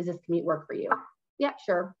 Does this commute work for you? Yeah,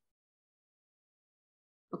 sure.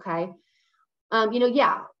 Okay. In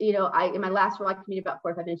my last role, I commuted about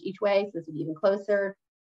 45 minutes each way, so this would be even closer.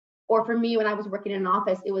 Or for me, when I was working in an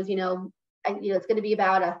office, it was, it's going to be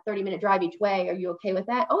about a 30-minute drive each way. Are you okay with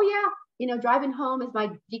that? Oh yeah. Driving home is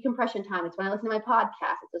my decompression time. It's when I listen to my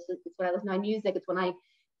podcast. It's when I listen to my music. It's when I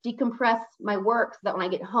decompress my work so that when I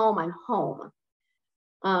get home, I'm home.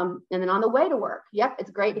 And then on the way to work, yep,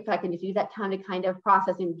 it's great because I can just use that time to kind of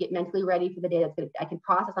process and get mentally ready for the day. I can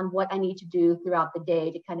process on what I need to do throughout the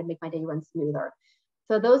day to kind of make my day run smoother.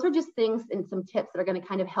 So those are just things and some tips that are going to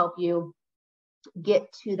kind of help you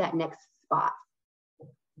get to that next spot.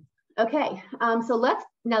 Okay,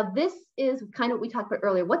 now this is kind of what we talked about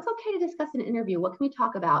earlier. What's okay to discuss in an interview? What can we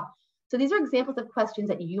talk about? So these are examples of questions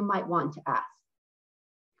that you might want to ask.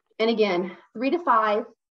 And again, 3 to 5,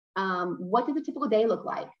 what does a typical day look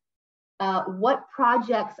like? What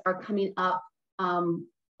projects are coming up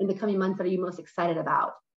in the coming months that are you most excited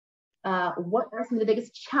about? What are some of the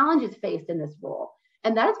biggest challenges faced in this role?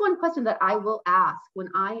 And that is one question that I will ask when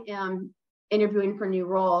I am interviewing for a new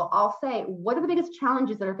role. I'll say, what are the biggest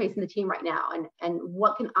challenges that are facing the team right now? And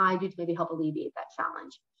what can I do to maybe help alleviate that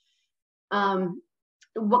challenge?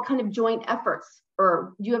 What kind of joint efforts,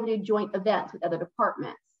 or do you ever do joint events with other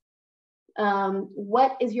departments?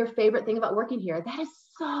 What is your favorite thing about working here? That is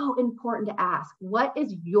so important to ask. What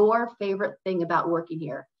is your favorite thing about working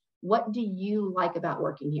here? What do you like about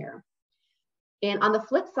working here? And on the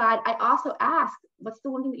flip side, I also ask, what's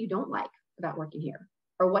the one thing that you don't like about working here?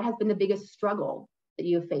 Or what has been the biggest struggle that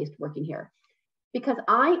you have faced working here? Because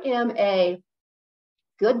I am a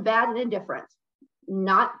good, bad, and indifferent.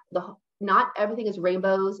 Not everything is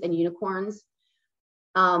rainbows and unicorns.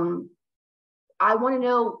 I want to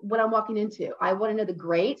know what I'm walking into. I want to know the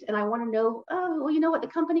great, and I want to know, oh, well, you know what, the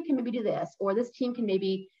company can maybe do this, or this team can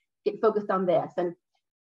maybe get focused on this. And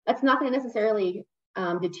that's not going to necessarily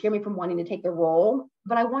deter me from wanting to take the role,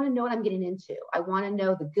 but I want to know what I'm getting into. I want to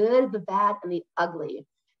know the good, the bad, and the ugly.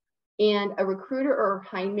 And a recruiter or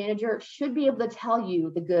hiring manager should be able to tell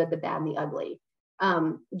you the good, the bad, and the ugly.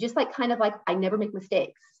 Just like I never make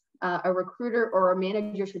mistakes. A recruiter or a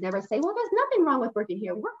manager should never say, well, there's nothing wrong with working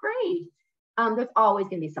here. We're great. There's always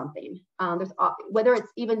going to be something. Whether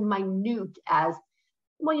it's even minute as,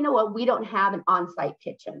 well, you know what, we don't have an on-site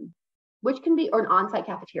kitchen, or an on-site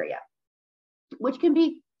cafeteria, which can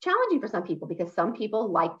be challenging for some people because some people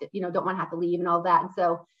don't want to have to leave and all that. And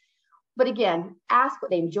so, but again, ask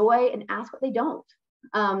what they enjoy and ask what they don't.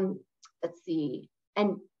 Let's see.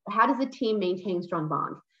 And how does the team maintain strong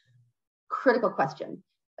bonds? Critical question,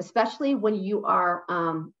 especially when you are,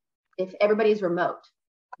 if everybody's remote.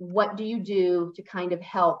 What do you do to kind of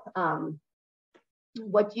help?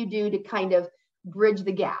 What do you do to kind of bridge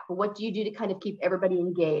the gap? What do you do to kind of keep everybody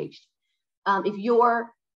engaged? If you're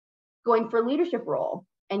going for a leadership role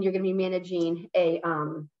and you're going to be managing a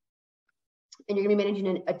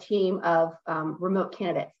team of remote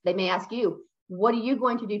candidates, they may ask you, what are you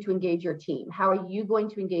going to do to engage your team? How are you going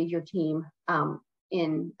to engage your team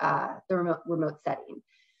in the remote setting?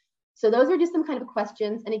 So those are just some kind of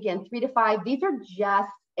questions. And again, 3 to 5, these are just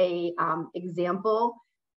a example.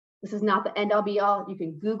 This is not the end all be all. You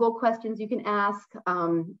can Google questions you can ask.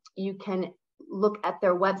 You can look at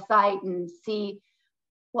their website and see,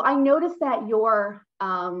 well, I noticed that your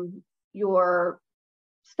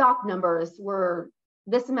stock numbers were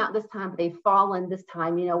this amount this time, but they've fallen this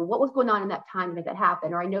time. What was going on in that time to make that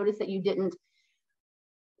happen? Or I noticed that you didn't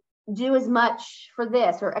do as much for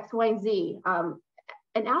this or X, Y, and Z.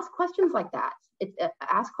 And ask questions like that.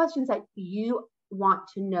 Ask questions that you want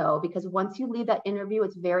to know, because once you leave that interview,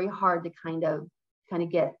 it's very hard to kind of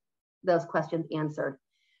get those questions answered.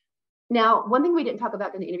 Now, one thing we didn't talk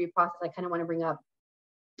about in the interview process, I kind of want to bring up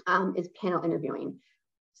is panel interviewing.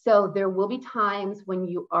 So there will be times when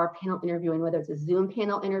you are panel interviewing, whether it's a Zoom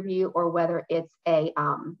panel interview or whether it's a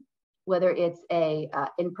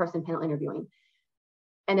in-person panel interviewing.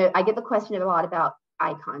 And I get the question a lot about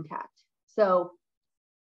eye contact. So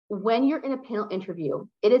when you're in a panel interview,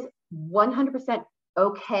 it is 100%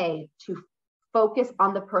 okay to focus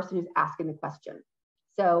on the person who's asking the question.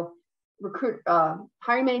 So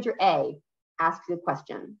hiring manager A asks you a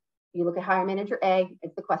question. You look at hiring manager A,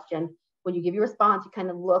 it's the question. When you give your response, you kind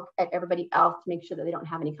of look at everybody else to make sure that they don't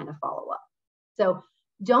have any kind of follow-up. So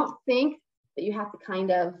don't think that you have to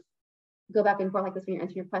kind of go back and forth like this when you're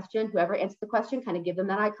answering your question. Whoever answers the question, kind of give them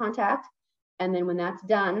that eye contact. And then when that's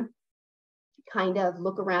done, kind of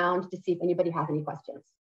look around to see if anybody has any questions.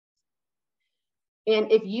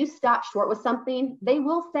 And if you stop short with something, they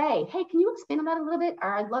will say, hey, can you expand on that a little bit?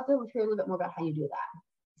 Or I'd love to hear a little bit more about how you do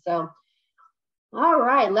that. So, all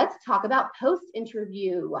right, let's talk about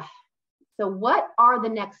post-interview. So what are the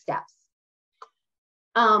next steps?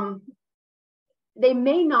 They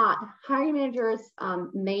may not, hiring managers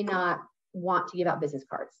may not want to give out business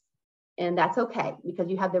cards. And that's okay because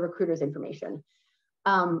you have the recruiter's information.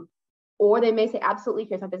 Or they may say, absolutely,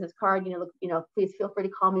 here's my business card. Please feel free to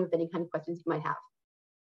call me with any kind of questions you might have.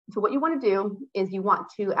 So what you want to do is you want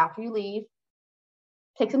to, after you leave,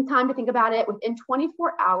 take some time to think about it. Within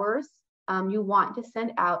 24 hours, you want to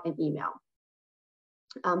send out an email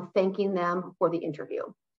thanking them for the interview.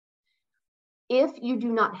 If you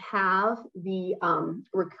do not have the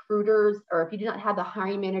recruiters, or if you do not have the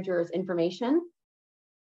hiring manager's information,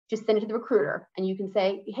 just send it to the recruiter. And you can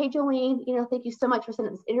say, hey, Jolene, thank you so much for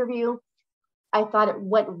sending this interview. I thought it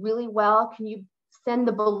went really well. Can you send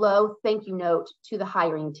the below thank you note to the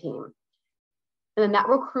hiring team? And then that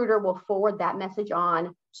recruiter will forward that message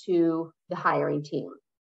on to the hiring team.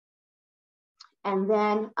 And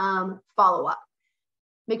then follow up.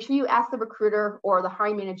 Make sure you ask the recruiter or the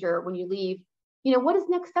hiring manager when you leave, what does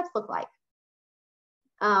next steps look like?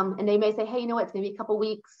 And they may say, hey, it's going to be a couple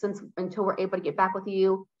weeks until we're able to get back with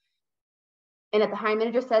you. And if the hiring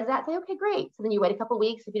manager says that, say, okay, great. So then you wait a couple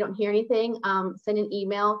weeks. If you don't hear anything, send an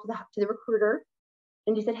email to the recruiter.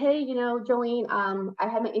 And you said, hey, Jolene, I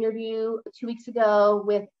had my interview 2 weeks ago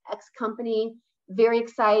with X company. Very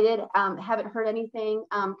excited. Haven't heard anything.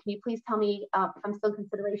 Can you please tell me if I'm still in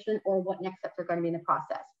consideration or what next steps are going to be in the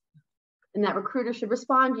process? And that recruiter should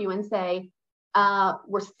respond to you and say,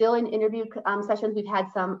 we're still in interview sessions. We've had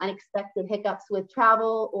some unexpected hiccups with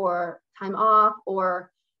travel or time off,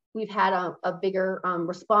 or we've had a bigger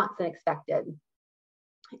response than expected.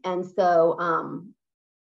 And so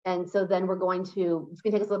then we're going to, it's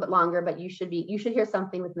going to take us a little bit longer, but you should hear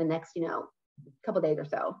something within the next, couple days or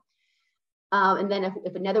so. And then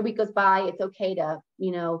if another week goes by, it's okay to,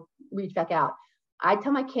 reach back out. I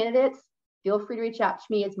tell my candidates, feel free to reach out to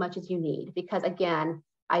me as much as you need, because again,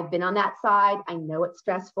 I've been on that side. I know it's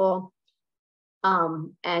stressful.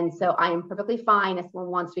 And so I am perfectly fine if someone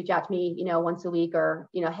wants to reach out to me, once a week, or,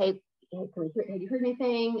 hey, have you heard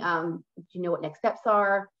anything? Do you know what next steps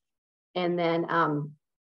are? And then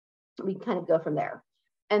we kind of go from there.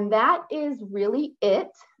 And that is really it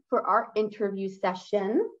for our interview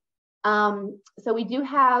session. So we do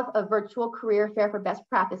have a virtual career fair for best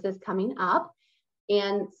practices coming up.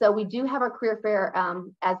 And so we do have our career fair,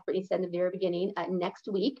 as Brittany said in the very beginning, next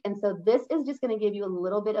week. And so this is just going to give you a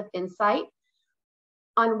little bit of insight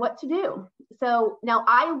on what to do. So now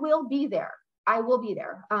I will be there. I will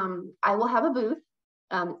have a booth.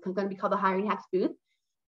 It's going to be called the Hiring Hacks booth.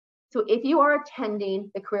 So if you are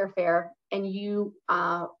attending the career fair and you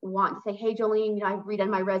want to say, hey, Jolene, I've redone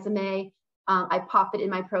my resume. I popped it in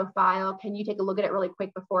my profile. Can you take a look at it really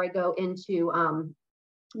quick before I go into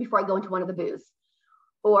one of the booths?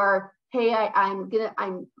 Or, hey, I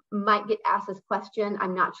might get asked this question.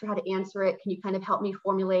 I'm not sure how to answer it. Can you kind of help me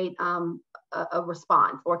formulate a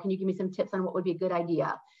response? Or can you give me some tips on what would be a good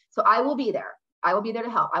idea? So I will be there. I will be there to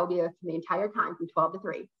help. I will be there for the entire time from 12 to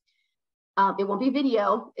 3. It won't be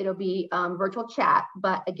video. It'll be virtual chat.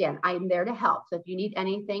 But again, I am there to help. So if you need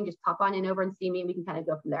anything, just pop on in over and see me and we can kind of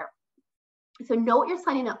go from there. So know what you're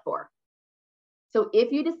signing up for. So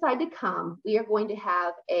if you decide to come, we are going to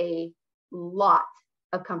have a lot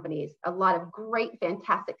of companies, a lot of great,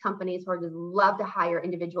 fantastic companies who would love to hire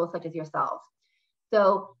individuals such as yourselves.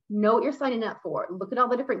 So know what you're signing up for. Look at all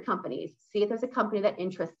the different companies. See if there's a company that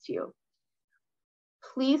interests you.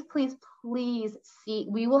 Please, please, please see.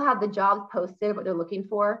 We will have the jobs posted, what they're looking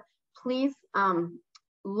for. Please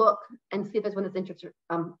look and see if there's one that's interested,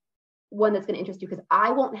 one that's going to interest you, because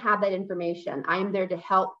I won't have that information. I am there to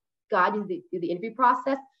help guide you through the interview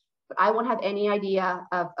process, but I won't have any idea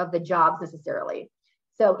of the jobs necessarily.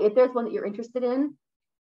 So if there's one that you're interested in,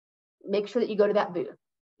 make sure that you go to that booth.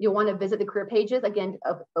 You'll want to visit the career pages, again,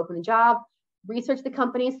 to open the job, research the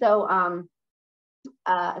company. So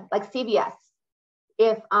like CVS,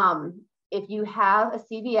 if you have a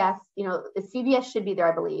CVS, the CVS should be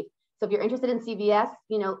there, I believe. So if you're interested in CVS,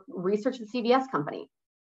 research the CVS company.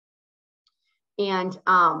 And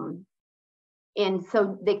And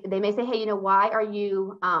so they may say, hey, you know, why are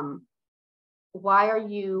you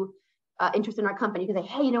interested in our company? You can say,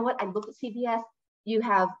 hey, you know what? I looked at CVS. You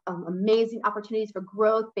have amazing opportunities for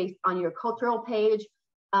growth based on your cultural page.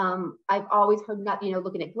 I've always heard nothing, you know,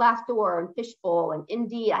 looking at Glassdoor and Fishbowl and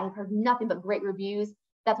Indeed, I've heard nothing but great reviews.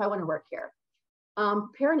 That's why I want to work here.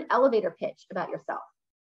 Prepare an elevator pitch about yourself.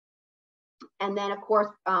 And then, of course,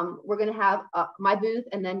 we're going to have my booth,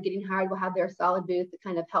 and then Getting Hired will have their solid booth to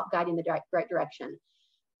kind of help guide you in the right direction.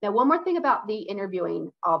 Now, one more thing about the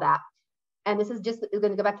interviewing, all that, and this is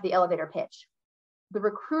going to go back to the elevator pitch. The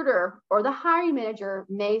recruiter or the hiring manager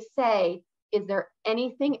may say, is there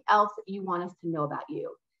anything else that you want us to know about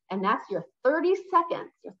you? And that's your 30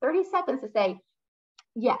 seconds to say,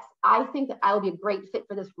 yes, I think that I will be a great fit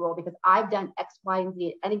for this role because I've done X, Y, and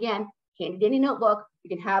Z. And again, handy dandy notebook. You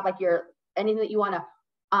can have like anything that you want to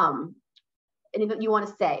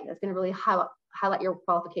say that's going to really highlight your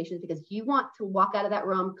qualifications, because you want to walk out of that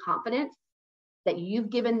room confident that you've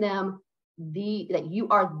given them that you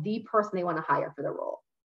are the person they want to hire for the role.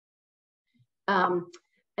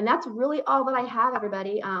 And that's really all that I have,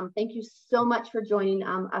 everybody. Thank you so much for joining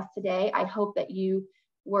us today. I hope that you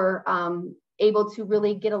were able to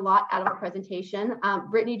really get a lot out of our presentation.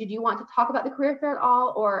 Brittany, did you want to talk about the career fair at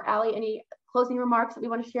all? Or Allie, any closing remarks that we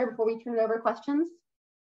want to share before we turn it over to questions?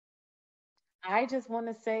 I just want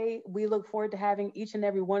to say we look forward to having each and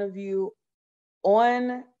every one of you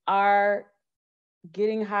on our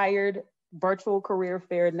Getting Hired virtual career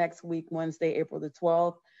fair next week, Wednesday, April the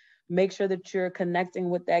 12th. Make sure that you're connecting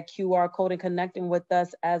with that QR code and connecting with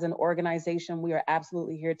us as an organization. We are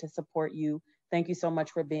absolutely here to support you. Thank you so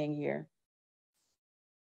much for being here.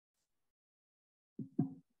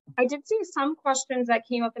 I did see some questions that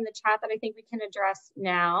came up in the chat that I think we can address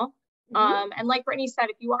now. And like Brittany said,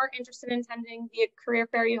 if you are interested in attending the career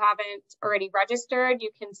fair, you haven't already registered,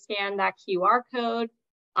 you can scan that QR code.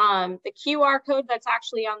 The QR code that's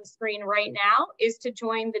actually on the screen right now is to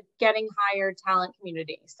join the Getting Hired talent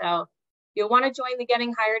community. So you'll want to join the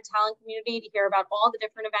Getting Hired talent community to hear about all the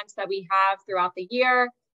different events that we have throughout the year.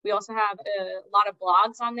 We also have a lot of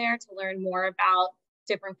blogs on there to learn more about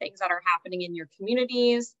different things that are happening in your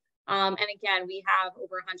communities. And again, we have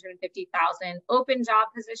over 150,000 open job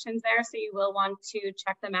positions there, so you will want to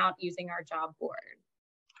check them out using our job board.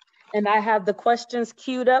 And I have the questions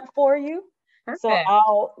queued up for you. Perfect. So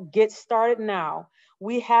I'll get started now.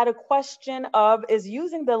 We had a question of, is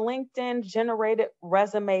using the LinkedIn generated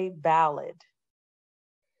resume valid?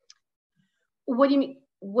 What do you mean?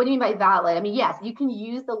 What do you mean by valid? I mean, yes, you can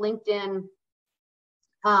use the LinkedIn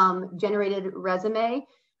generated resume.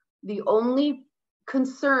 The only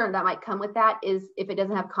concern that might come with that is if it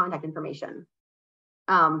doesn't have contact information.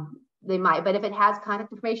 They might, but if it has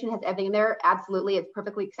contact information, has everything in there, absolutely, it's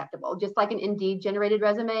perfectly acceptable. Just like an Indeed generated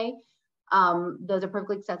resume, those are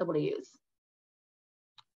perfectly acceptable to use.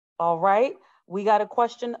 All right, we got a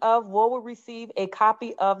question of, will we receive a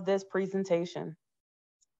copy of this presentation?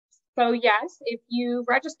 So yes, if you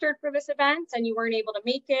registered for this event and you weren't able to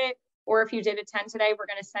make it, or if you did attend today, we're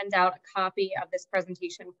going to send out a copy of this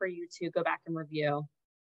presentation for you to go back and review.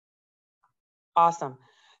 Awesome.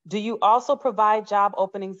 Do you also provide job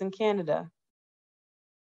openings in Canada?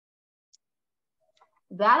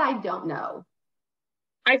 That I don't know.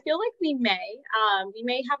 I feel like we may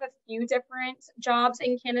have a few different jobs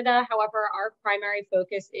in Canada. However, our primary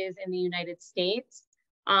focus is in the United States.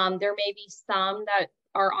 There may be some that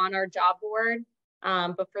are on our job board,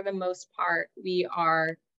 but for the most part,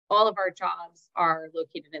 all of our jobs are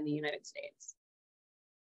located in the United States.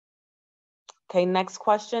 Okay, next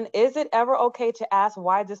question. Is it ever okay to ask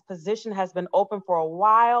why this position has been open for a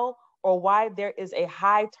while, or why there is a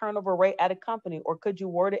high turnover rate at a company? Or could you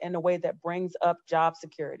word it in a way that brings up job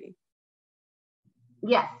security?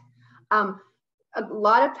 Yes. A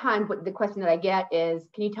lot of times the question that I get is,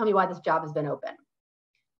 can you tell me why this job has been open?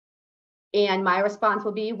 And my response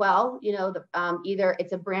will be, well, you know, either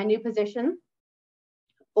it's a brand new position,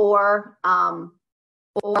 or the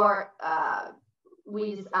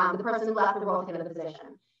person left the role to get the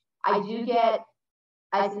position.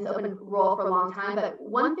 I've been open role for a long time, but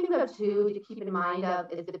one thing though too to keep in mind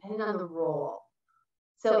of is depending on the role.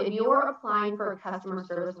 So if you're applying for a customer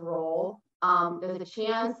service role, there's a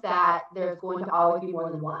chance that there's going to always be more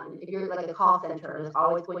than one. If you're like a call center, there's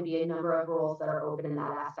always going to be a number of roles that are open in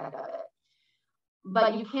that aspect of it.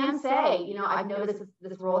 But you can say, you know, I've noticed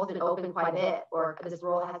this role has been open quite a bit, or this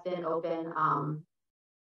role has been open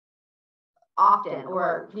often,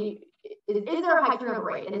 or is there a high turnover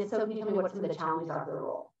rate? And if so, can you tell me what some of the challenges are for the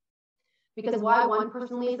role? Because why one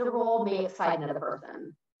person leaves the role may excite another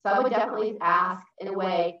person. So I would definitely ask in a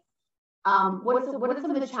way, what are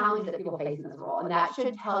some of the challenges that people face in this role? And that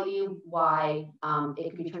should tell you why it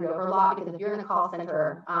could be turned over a lot, because if you're in a call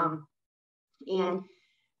center and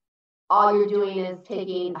all you're doing is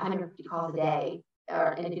taking 150 calls a day,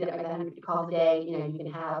 and if you do that with 150 calls a day, you know, you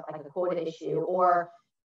can have like a quota issue. Or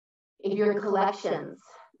if you're in collections,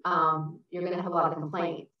 you're going to have a lot of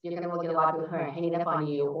complaints. You're going to get a lot of people who are hanging up on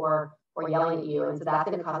you or yelling at you, and so that's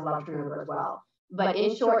going to cause a lot of turnover as well. But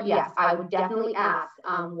in short, yes, I would definitely ask,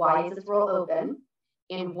 why is this role open,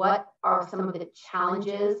 and what are some of the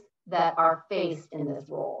challenges that are faced in this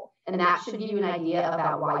role? And that should give you an idea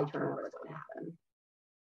about why turnover is going to happen.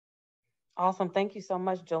 Awesome. Thank you so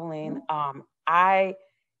much, Jolene. I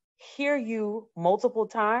hear you multiple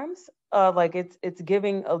times. Like it's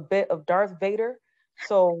giving a bit of Darth Vader.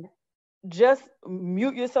 So just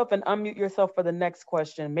mute yourself and unmute yourself for the next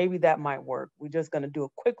question. Maybe that might work. We're just going to do a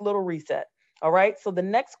quick little reset. All right. So the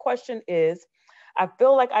next question is, I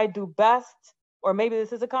feel like I do best, or maybe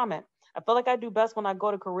this is a comment. I feel like I do best when I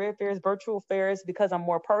go to career fairs, virtual fairs, because I'm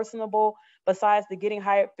more personable. Besides the Getting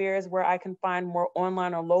Hired fairs, where I can find more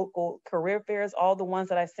online or local career fairs, all the ones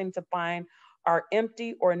that I seem to find are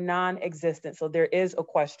empty or non-existent. So there is a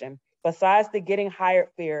question. Besides the Getting Hired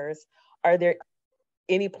fairs, are there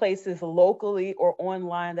any places locally or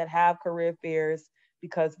online that have career fairs?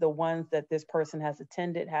 Because the ones that this person has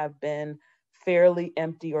attended have been fairly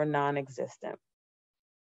empty or non-existent.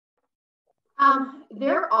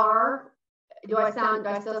 There are. Do I still sound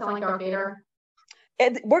like Darth Vader?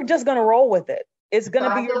 We're just gonna roll with it. It's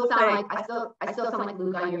gonna be your thing. I still sound like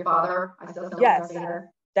Luke, I'm your father. I still sound yes, like Darth Vader.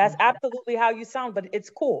 That's absolutely how you sound, but it's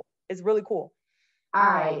cool. It's really cool. All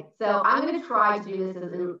right, so I'm gonna try to do this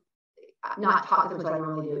as not talk as much as I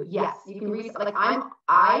normally do. Yes, you can read. Like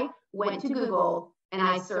I went to Google and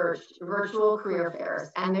I searched virtual career fairs,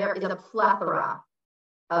 and there is a plethora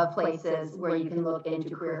of places where you can look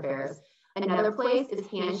into career fairs. Another place is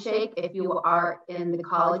Handshake. If you are in the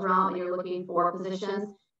college realm and you're looking for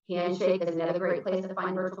positions, Handshake is another great place to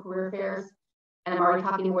find virtual career fairs. And I'm already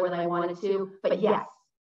talking more than I wanted to, but yes,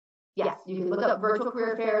 you can look up virtual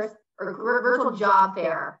career fairs or virtual job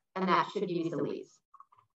fair, and that should give you some leads.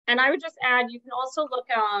 And I would just add, you can also look,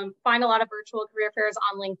 find a lot of virtual career fairs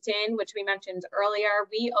on LinkedIn, which we mentioned earlier.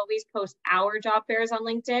 We always post our job fairs on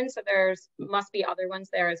LinkedIn, so must be other ones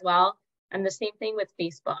there as well. And the same thing with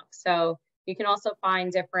Facebook. So you can also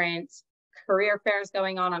find different career fairs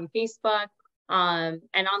going on Facebook. And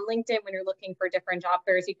on LinkedIn, when you're looking for different job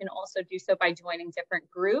fairs, you can also do so by joining different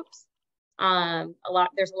groups.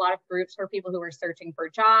 There's a lot of groups for people who are searching for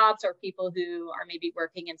jobs or people who are maybe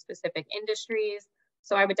working in specific industries.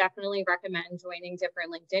 So I would definitely recommend joining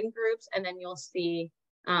different LinkedIn groups, and then you'll see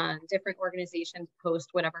different organizations post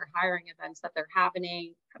whatever hiring events that they're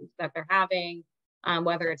having,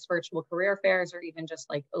 whether it's virtual career fairs or even just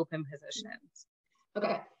like open positions.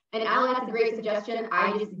 Okay, and Alan, that's a great suggestion.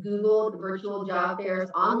 I just Googled virtual job fairs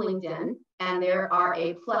on LinkedIn, and there are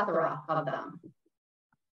a plethora of them.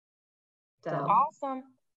 So awesome.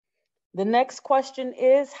 The next question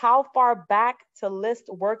is, how far back to list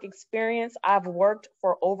work experience? I've worked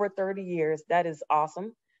for over 30 years. That is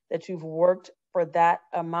awesome that you've worked for that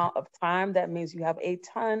amount of time. That means you have a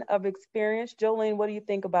ton of experience. Jolene, what do you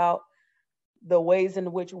think about the ways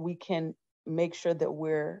in which we can make sure that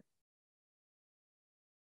we're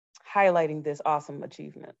highlighting this awesome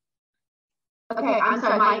achievement? Okay, I'm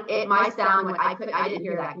sorry, my sound, I didn't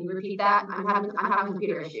hear that. Can you repeat that? I'm having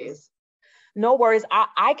computer issues. No worries.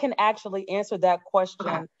 I can actually answer that question.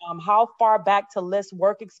 Okay. How far back to list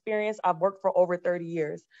work experience? I've worked for over 30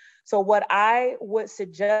 years. So what I would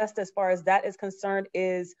suggest as far as that is concerned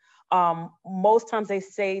is most times they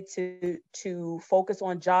say to focus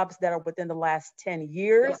on jobs that are within the last 10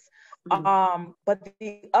 years. Yeah. Mm-hmm. But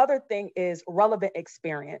the other thing is relevant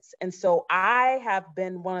experience. And so I have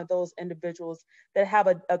been one of those individuals that have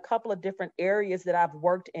a couple of different areas that I've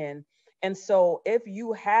worked in. And so if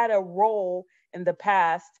you had a role in the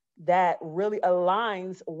past that really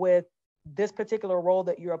aligns with this particular role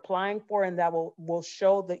that you're applying for, and that will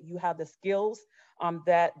show that you have the skills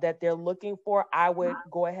that they're looking for, I would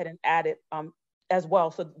go ahead and add it as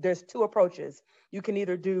well. So there's two approaches. You can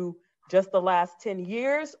either do just the last 10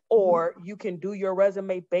 years, or you can do your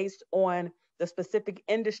resume based on the specific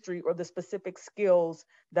industry or the specific skills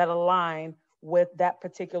that align with that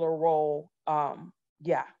particular role.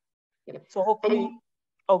 Yeah. So hopefully,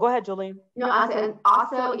 go ahead, Jolene. No, and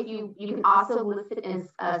also if you can also list it in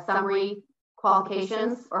summary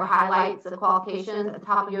qualifications or highlights of qualifications at the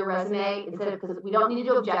top of your resume, instead of, because we don't need to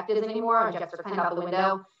do objectives anymore. Objectives are kind of out the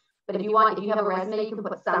window. But if you have a resume, you can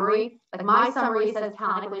put summary. Like my summary says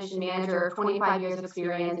talent acquisition manager, 25 years of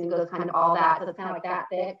experience, and goes kind of all that. So it's kind of like that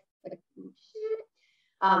thick. Like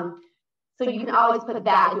So you can always put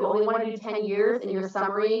that. If you only want to do 10 years in your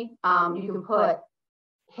summary, you can put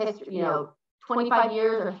history, 25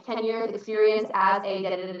 years or 10 years experience as a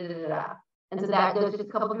da-da-da-da-da-da. And so there's just a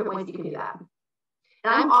couple different ways you can do that.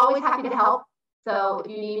 And I'm always happy to help. So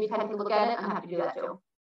if you need me to take a look at it, I'm happy to do that too.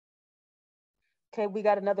 Okay, we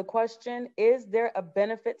got another question. Is there a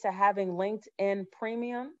benefit to having LinkedIn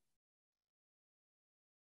Premium?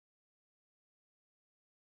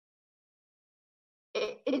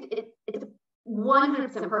 It's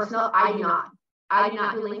 100% personal. I do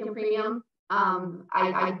not do LinkedIn Premium.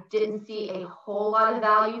 I didn't see a whole lot of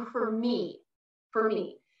value for me.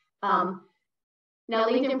 Now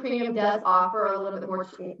LinkedIn Premium does offer a little bit more,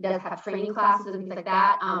 does have training classes and things like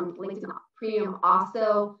that. LinkedIn Premium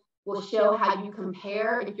also will show how you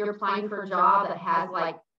compare. If you're applying for a job that has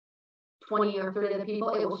like 20 or 30 other people,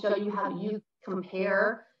 it will show you how you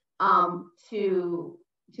compare to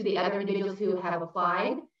the other individuals who have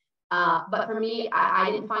applied. But for me,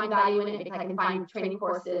 I didn't find value in it because I can find training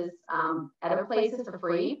courses at other places for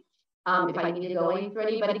free if I need to go through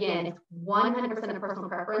any. But again, it's 100% a personal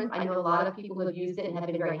preference. I know a lot of people who have used it and have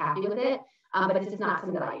been very happy with it, but it's just not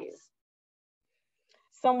something that I use.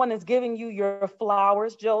 Someone is giving you your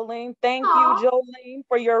flowers, Jolene. Thank you, Jolene,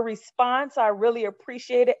 for your response. I really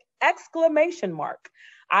appreciate it. Exclamation mark.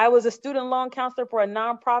 I was a student loan counselor for a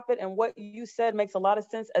nonprofit, and what you said makes a lot of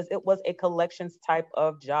sense as it was a collections type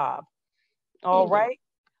of job. All right.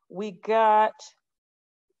 We got,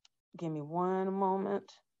 give me one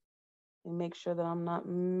moment. And make sure that I'm not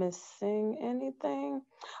missing anything.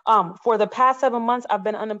 For the past 7 months, I've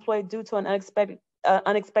been unemployed due to an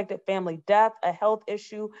unexpected family death, a health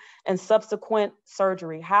issue, and subsequent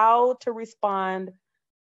surgery. How to respond,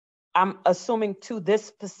 I'm assuming, to this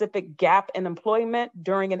specific gap in employment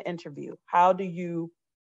during an interview? How do you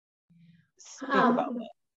speak about that?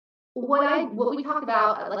 What we talked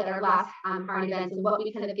about like at our last hiring events, and what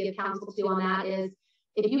we kind of give counsel to on that is,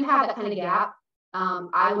 if you have that kind of gap,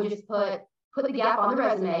 I would just put the gap on the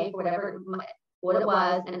resume, whatever what it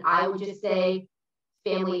was, and I would just say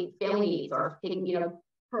family needs, or taking,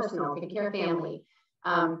 personal, taking care of family.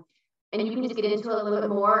 And you can just get into it a little bit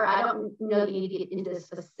more. I don't know that you need to get into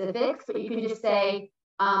specifics, but you can just say,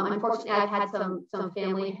 unfortunately, I've had some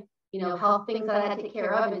family, health things that I had to take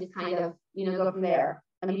care of, and just kind of, go from there.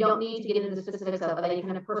 I mean, you don't need to get into the specifics of any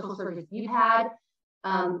kind of personal surgeries you've had.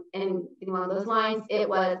 And along those lines, it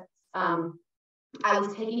was, I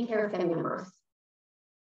was taking care of family members.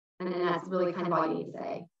 And then that's really kind of all you need to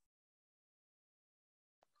say.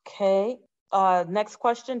 Okay. Next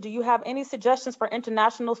question. Do you have any suggestions for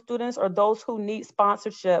international students or those who need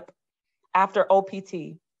sponsorship after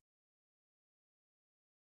OPT?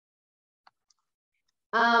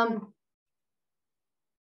 No,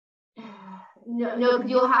 because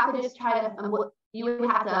you'll have to just try to, you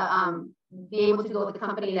would have to be able to go with a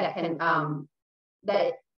company that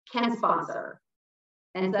can sponsor.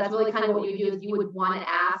 And so that's really kind of what you do, is you would want to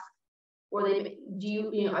ask, or are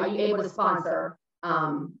you able to sponsor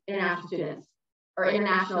international students or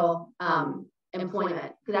international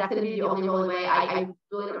employment? Because that's going to be the only way. I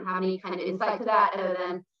really don't have any kind of insight to that, other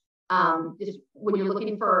than just when you're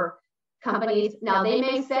looking for companies. Now, they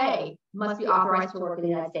may say must be authorized to work in the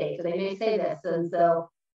United States, so they may say this, and so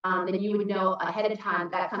then you would know ahead of time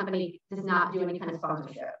that company does not do any kind of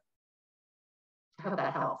sponsorship. I hope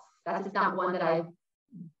that helps. That's just not one that I've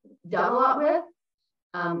done a lot with,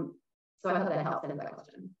 so I hope that helps answer that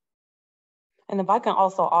question. And if I can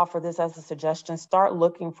also offer this as a suggestion, start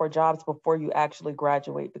looking for jobs before you actually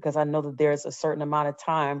graduate, because I know that there's a certain amount of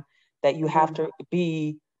time that you have to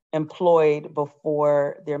be employed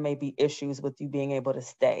before there may be issues with you being able to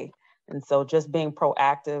stay. And so just being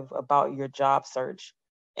proactive about your job search.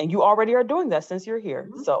 And you already are doing that since you're here.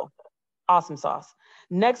 So awesome sauce.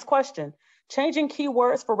 Next question. Changing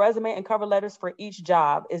keywords for resume and cover letters for each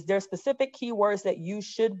job. Is there specific keywords that you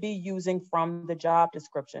should be using from the job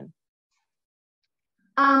description?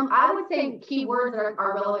 I would say keywords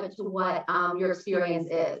are relevant to what your experience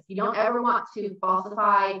is. You don't ever want to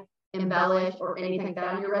falsify, embellish, or anything like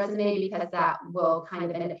that on your resume, because that will kind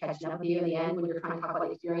of end up catching up with you in the end when you're trying to talk about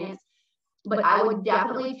the experience. But I would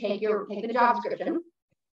definitely take the job description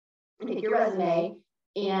and take your resume,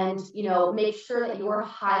 and make sure that you're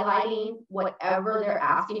highlighting whatever they're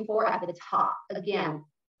asking for at the top. Again,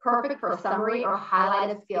 perfect for summary or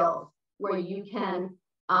highlighted skills, where you can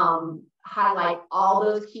highlight all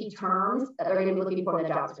those key terms that they're going to be looking for in the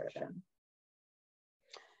job description.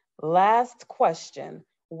 Last question.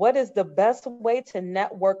 What is the best way to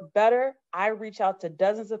network better? I reach out to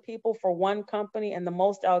dozens of people for one company, and the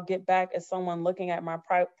most I'll get back is someone looking at my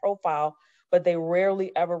profile, but they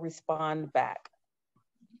rarely ever respond back.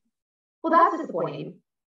 well, that's disappointing.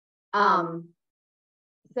 So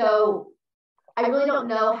I really don't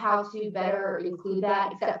know how to better include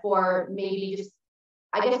that, except for maybe just,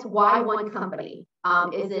 I guess, why one company?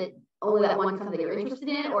 Is it only that one company that you're interested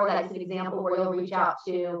in, or that's an example where you'll reach out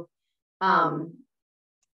to, okay,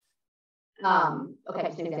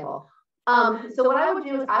 just an example. So what I would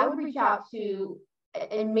do is I would reach out to,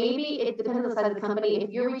 and maybe it depends on the size of the company.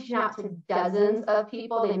 If you're reaching out to dozens of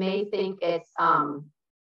people, they may think it's,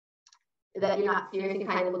 that you're not serious and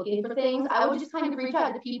kind of looking for things. I would just kind of reach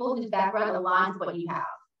out to people whose background aligns with what you have.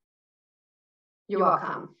 You're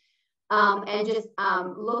welcome. And just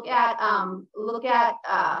look at I'm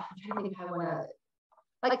trying to think if I want to,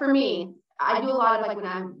 like for me, I do a lot of, like when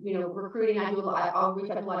I'm, recruiting, I'll reach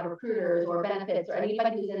out to a lot of recruiters or benefits or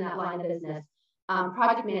anybody who's in that line of business,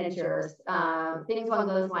 project managers, things along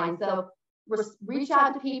those lines. So reach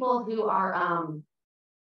out to people who are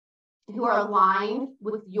aligned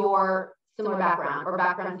with your similar background or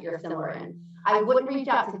backgrounds that you're similar in. I wouldn't reach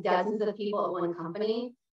out to dozens of people at one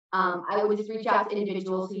company. I would just reach out to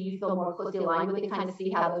individuals who you feel more closely aligned with and kind of see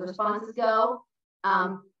how those responses go.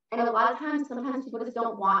 And a lot of times, sometimes people just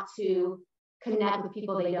don't want to connect with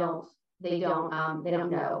people they don't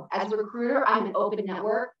know. As a recruiter, I'm an open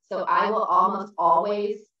network, so I will almost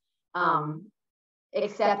always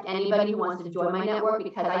accept anybody who wants to join my network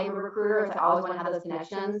because I am a recruiter, so I always want to have those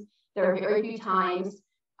connections. There are very few times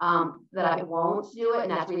that I won't do it,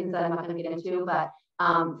 and that's reasons that I'm not going to get into, but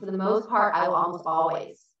for the most part, I will almost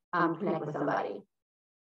always connect with somebody.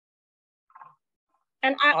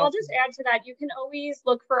 And I'll just add to that, you can always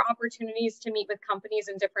look for opportunities to meet with companies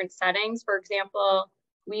in different settings. For example,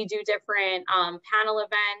 we do different panel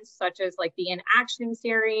events, such as like the In Action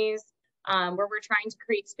series, where we're trying to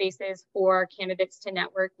create spaces for candidates to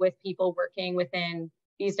network with people working within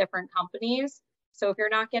these different companies. So if you're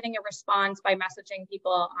not getting a response by messaging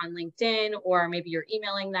people on LinkedIn, or maybe you're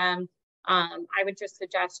emailing them, I would just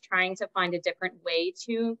suggest trying to find a different way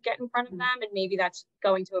to get in front of them. And maybe that's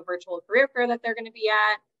going to a virtual career fair that they're going to be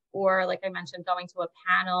at, or like I mentioned, going to a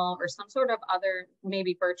panel or some sort of other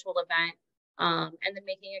maybe virtual event, and then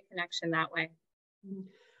making a connection that way.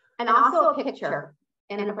 And also a picture,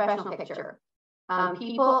 and a professional picture.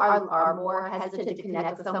 People are more hesitant to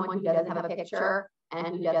connect with someone who doesn't have a picture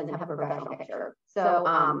and who doesn't have a professional picture. So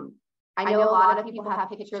I know a lot of people have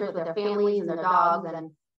pictures with their families and their dogs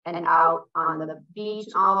and out on the beach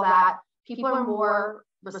and all that. People are more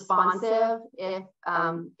responsive if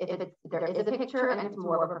there is a picture and it's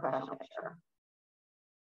more of a professional picture.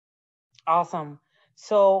 Awesome.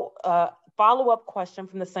 So follow-up question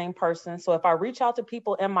from the same person. So if I reach out to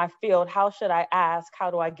people in my field, how should I ask, how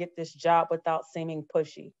do I get this job without seeming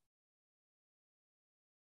pushy?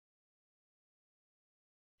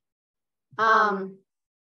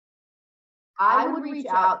 I would reach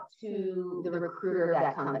out to the recruiter of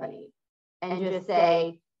that company and just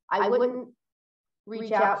say, I wouldn't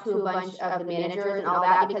reach out to a bunch of the managers and all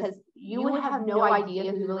that, because you would have no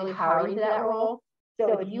idea who's really hiring to that role.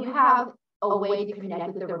 So if you have a way to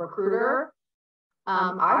connect with the recruiter,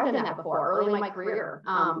 I've done that before early in my career.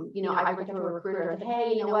 I reached out to a recruiter and said,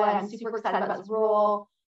 hey, you know what, I'm super excited about this role.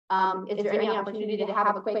 Is there any opportunity to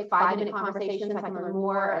have a quick 5-minute conversation so I can learn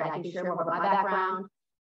more and I can share more about my background?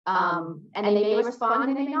 And they may respond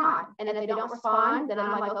and they may not. And if they don't respond, then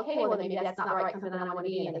I'm like, okay, well, maybe that's not the right company that I want to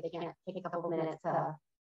be in if they can't take a couple of minutes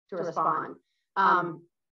to respond.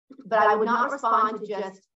 But I would not respond to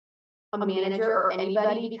just a manager or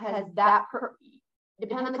anybody, because that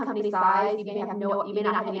depending on the company size, you may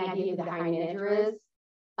not have any idea who the hiring manager is.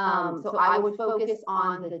 So I would focus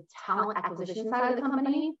on the talent acquisition side of the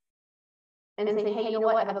company and say, hey, you know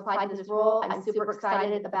what, I've applied to this role. I'm super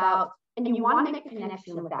excited about, and you want to make a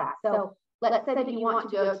connection with that. So let's say that you want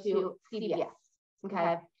to go to CBS,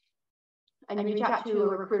 okay? And you reach out to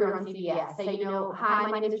a recruiter on CBS. Say, hi,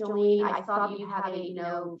 my name is Jolene. I saw that you have a,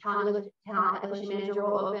 talent acquisition manager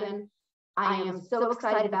role open. I am so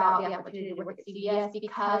excited about the opportunity to work at CBS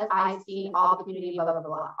because I've seen all the community, blah, blah, blah,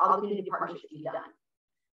 blah, all the community partnerships you've done.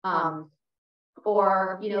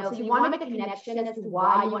 Or, so you want to make a connection as to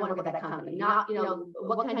why you want to work at that company, not,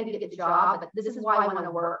 what can I do to get the job, but this is why I want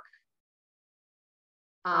to work.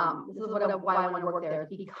 This is why I want to work there,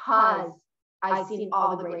 because I've seen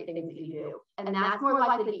all the great things that you do. And that's more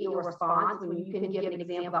likely to get you a response when you can give an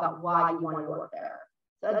example about why you want to work there.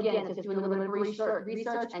 So again, it's just doing a little bit of research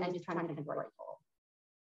and just trying to connect with people.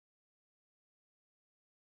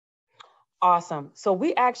 Awesome. So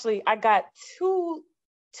I got two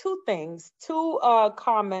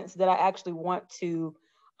comments that I actually want to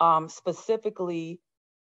specifically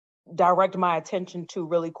direct my attention to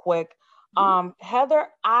really quick. Heather,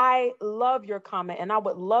 I love your comment, and I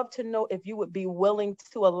would love to know if you would be willing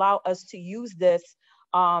to allow us to use this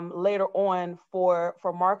later on for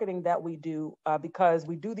marketing that we do, because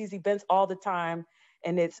we do these events all the time,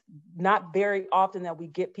 and it's not very often that we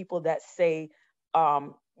get people that say,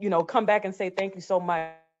 come back and say thank you so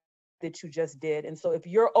much that you just did. And so if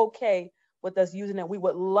you're okay with us using it, we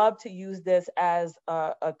would love to use this as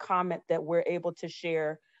a comment that we're able to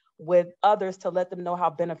share with others to let them know how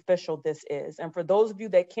beneficial this is. And for those of you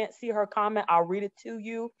that can't see her comment, I'll read it to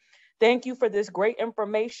you. Thank you for this great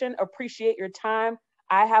information. Appreciate your time.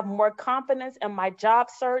 I have more confidence in my job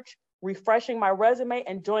search, refreshing my resume,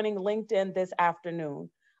 and joining LinkedIn this afternoon.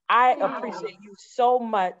 I appreciate you so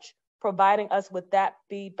much providing us with that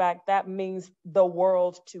feedback. That means the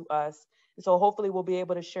world to us. And so hopefully we'll be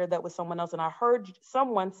able to share that with someone else. And I heard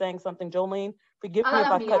someone saying something, Jolene, forgive me if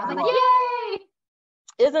I cut you off. Yay!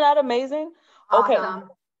 Isn't that amazing? Awesome. Okay,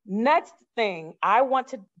 next thing, I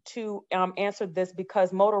want to answer this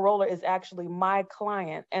because Motorola is actually my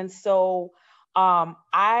client. And so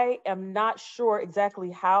I am not sure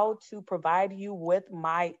exactly how to provide you with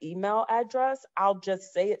my email address. I'll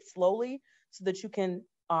just say it slowly so that you can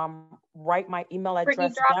write my email address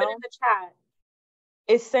Brittany, drop down. it in the chat.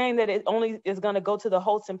 It's saying that it only is going to go to the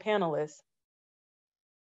hosts and panelists.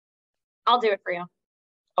 I'll do it for you.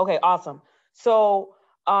 Okay, awesome. So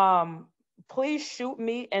please shoot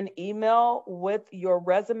me an email with your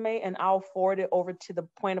resume and I'll forward it over to the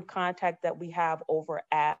point of contact that we have over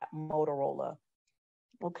at Motorola.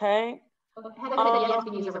 Okay? Heather said yes,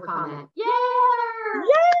 we can use her comment. Yay!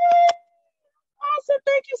 Awesome.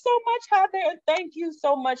 Thank you so much, Heather. And thank you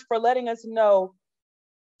so much for letting us know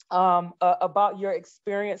about your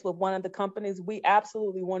experience with one of the companies. We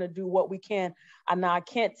absolutely want to do what we can. And I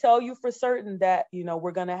can't tell you for certain that,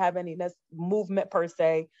 we're going to have any movement per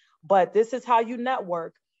se, but this is how you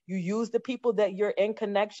network. You use the people that you're in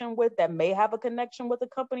connection with that may have a connection with a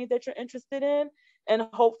company that you're interested in, and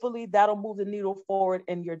hopefully that'll move the needle forward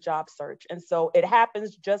in your job search. And so it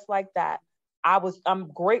happens just like that.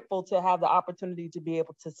 I'm grateful to have the opportunity to be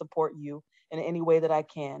able to support you in any way that I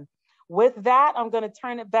can. With that, I'm going to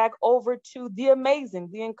turn it back over to the amazing,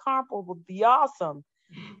 the incomparable, the awesome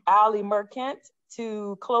Allie Merkent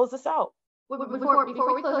to close us out. Before we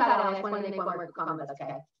close out, I just want to make one more comment,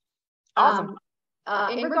 okay? Awesome.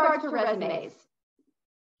 In regards to resumes,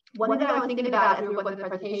 one thing that I was thinking about as we were going through the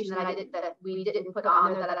presentation that we didn't put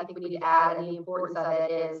on there that I think we need to add, and the importance of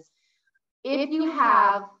it is, if you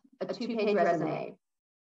have a 2-page resume,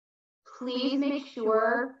 please make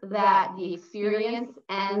sure that the experience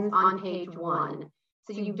ends on page 1.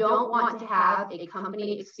 So you don't want to have a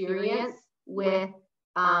company experience with,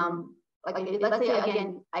 let's say,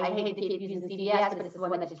 again, I hate to keep using CDS, but this is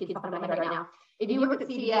one that just keeps popping in my head right now. If you look at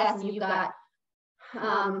CDS and you've got,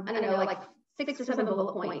 I don't know, like 6 or 7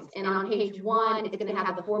 bullet points, and on page 1, it's going to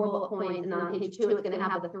have the 4 bullet points, and on page 2, it's going to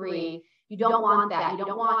have the 3. You don't want that. You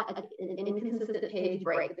don't want an inconsistent page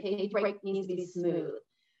break. The page break needs to be smooth.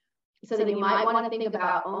 So then you might want to think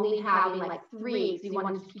about only having like 3, so you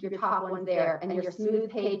want to keep your top ones there, and your smooth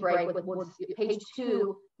page break page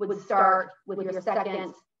 2 would start with your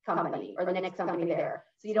second company or the next company there.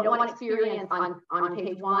 So you don't want experience on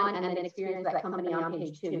page 1 and then experience that company on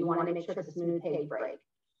page 2. You want to make sure it's a smooth page break.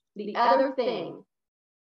 The other thing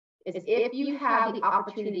is, if you have the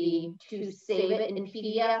opportunity to save it in a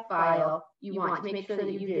PDF file, you want to make sure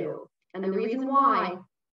that you do. And the reason why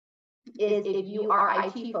is if you are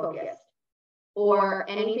IT focused or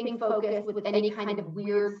anything focused with any kind of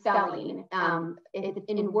weird spelling,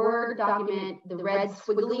 in Word document, the red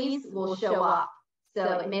squigglies will show up.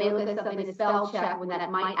 So it may look like something to spell check when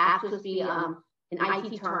that might actually be an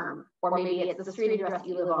IT term, or maybe it's the street address that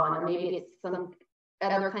you live on, or maybe it's some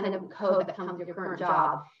other kind of code that comes with your current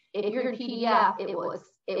job. If you're in PDF, it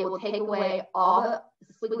will take away all the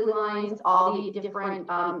squiggly lines, all the different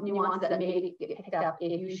nuances that maybe get picked up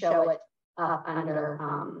if you show it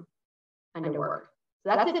under Word.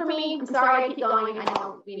 So that's it for me. I'm sorry I keep going. I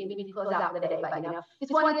know we need to close out for the day, but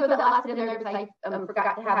just wanted to throw that last bit in there because I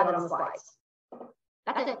forgot to have it on the slides.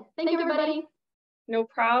 That's it. Thank you, everybody. No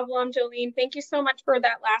problem, Jolene. Thank you so much for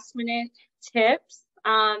that last minute tips.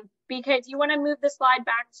 Because you want to move the slide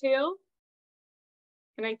back too.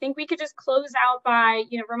 And I think we could just close out by,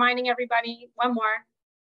 reminding everybody one more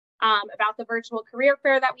about the virtual career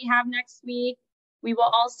fair that we have next week. We will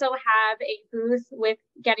also have a booth with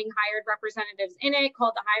Getting Hired representatives in it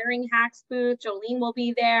called the Hiring Hacks booth. Jolene will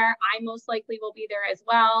be there. I most likely will be there as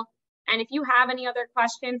well. And if you have any other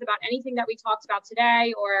questions about anything that we talked about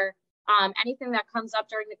today, or anything that comes up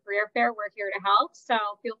during the career fair, we're here to help. So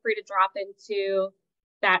feel free to drop into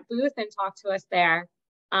that booth and talk to us there.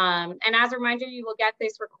 And as a reminder, you will get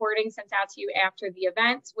this recording sent out to you after the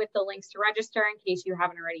event with the links to register in case you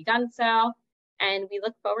haven't already done so. And we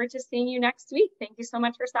look forward to seeing you next week. Thank you so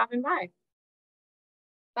much for stopping by.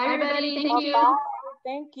 Bye, everybody. Thank you.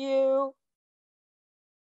 Thank you.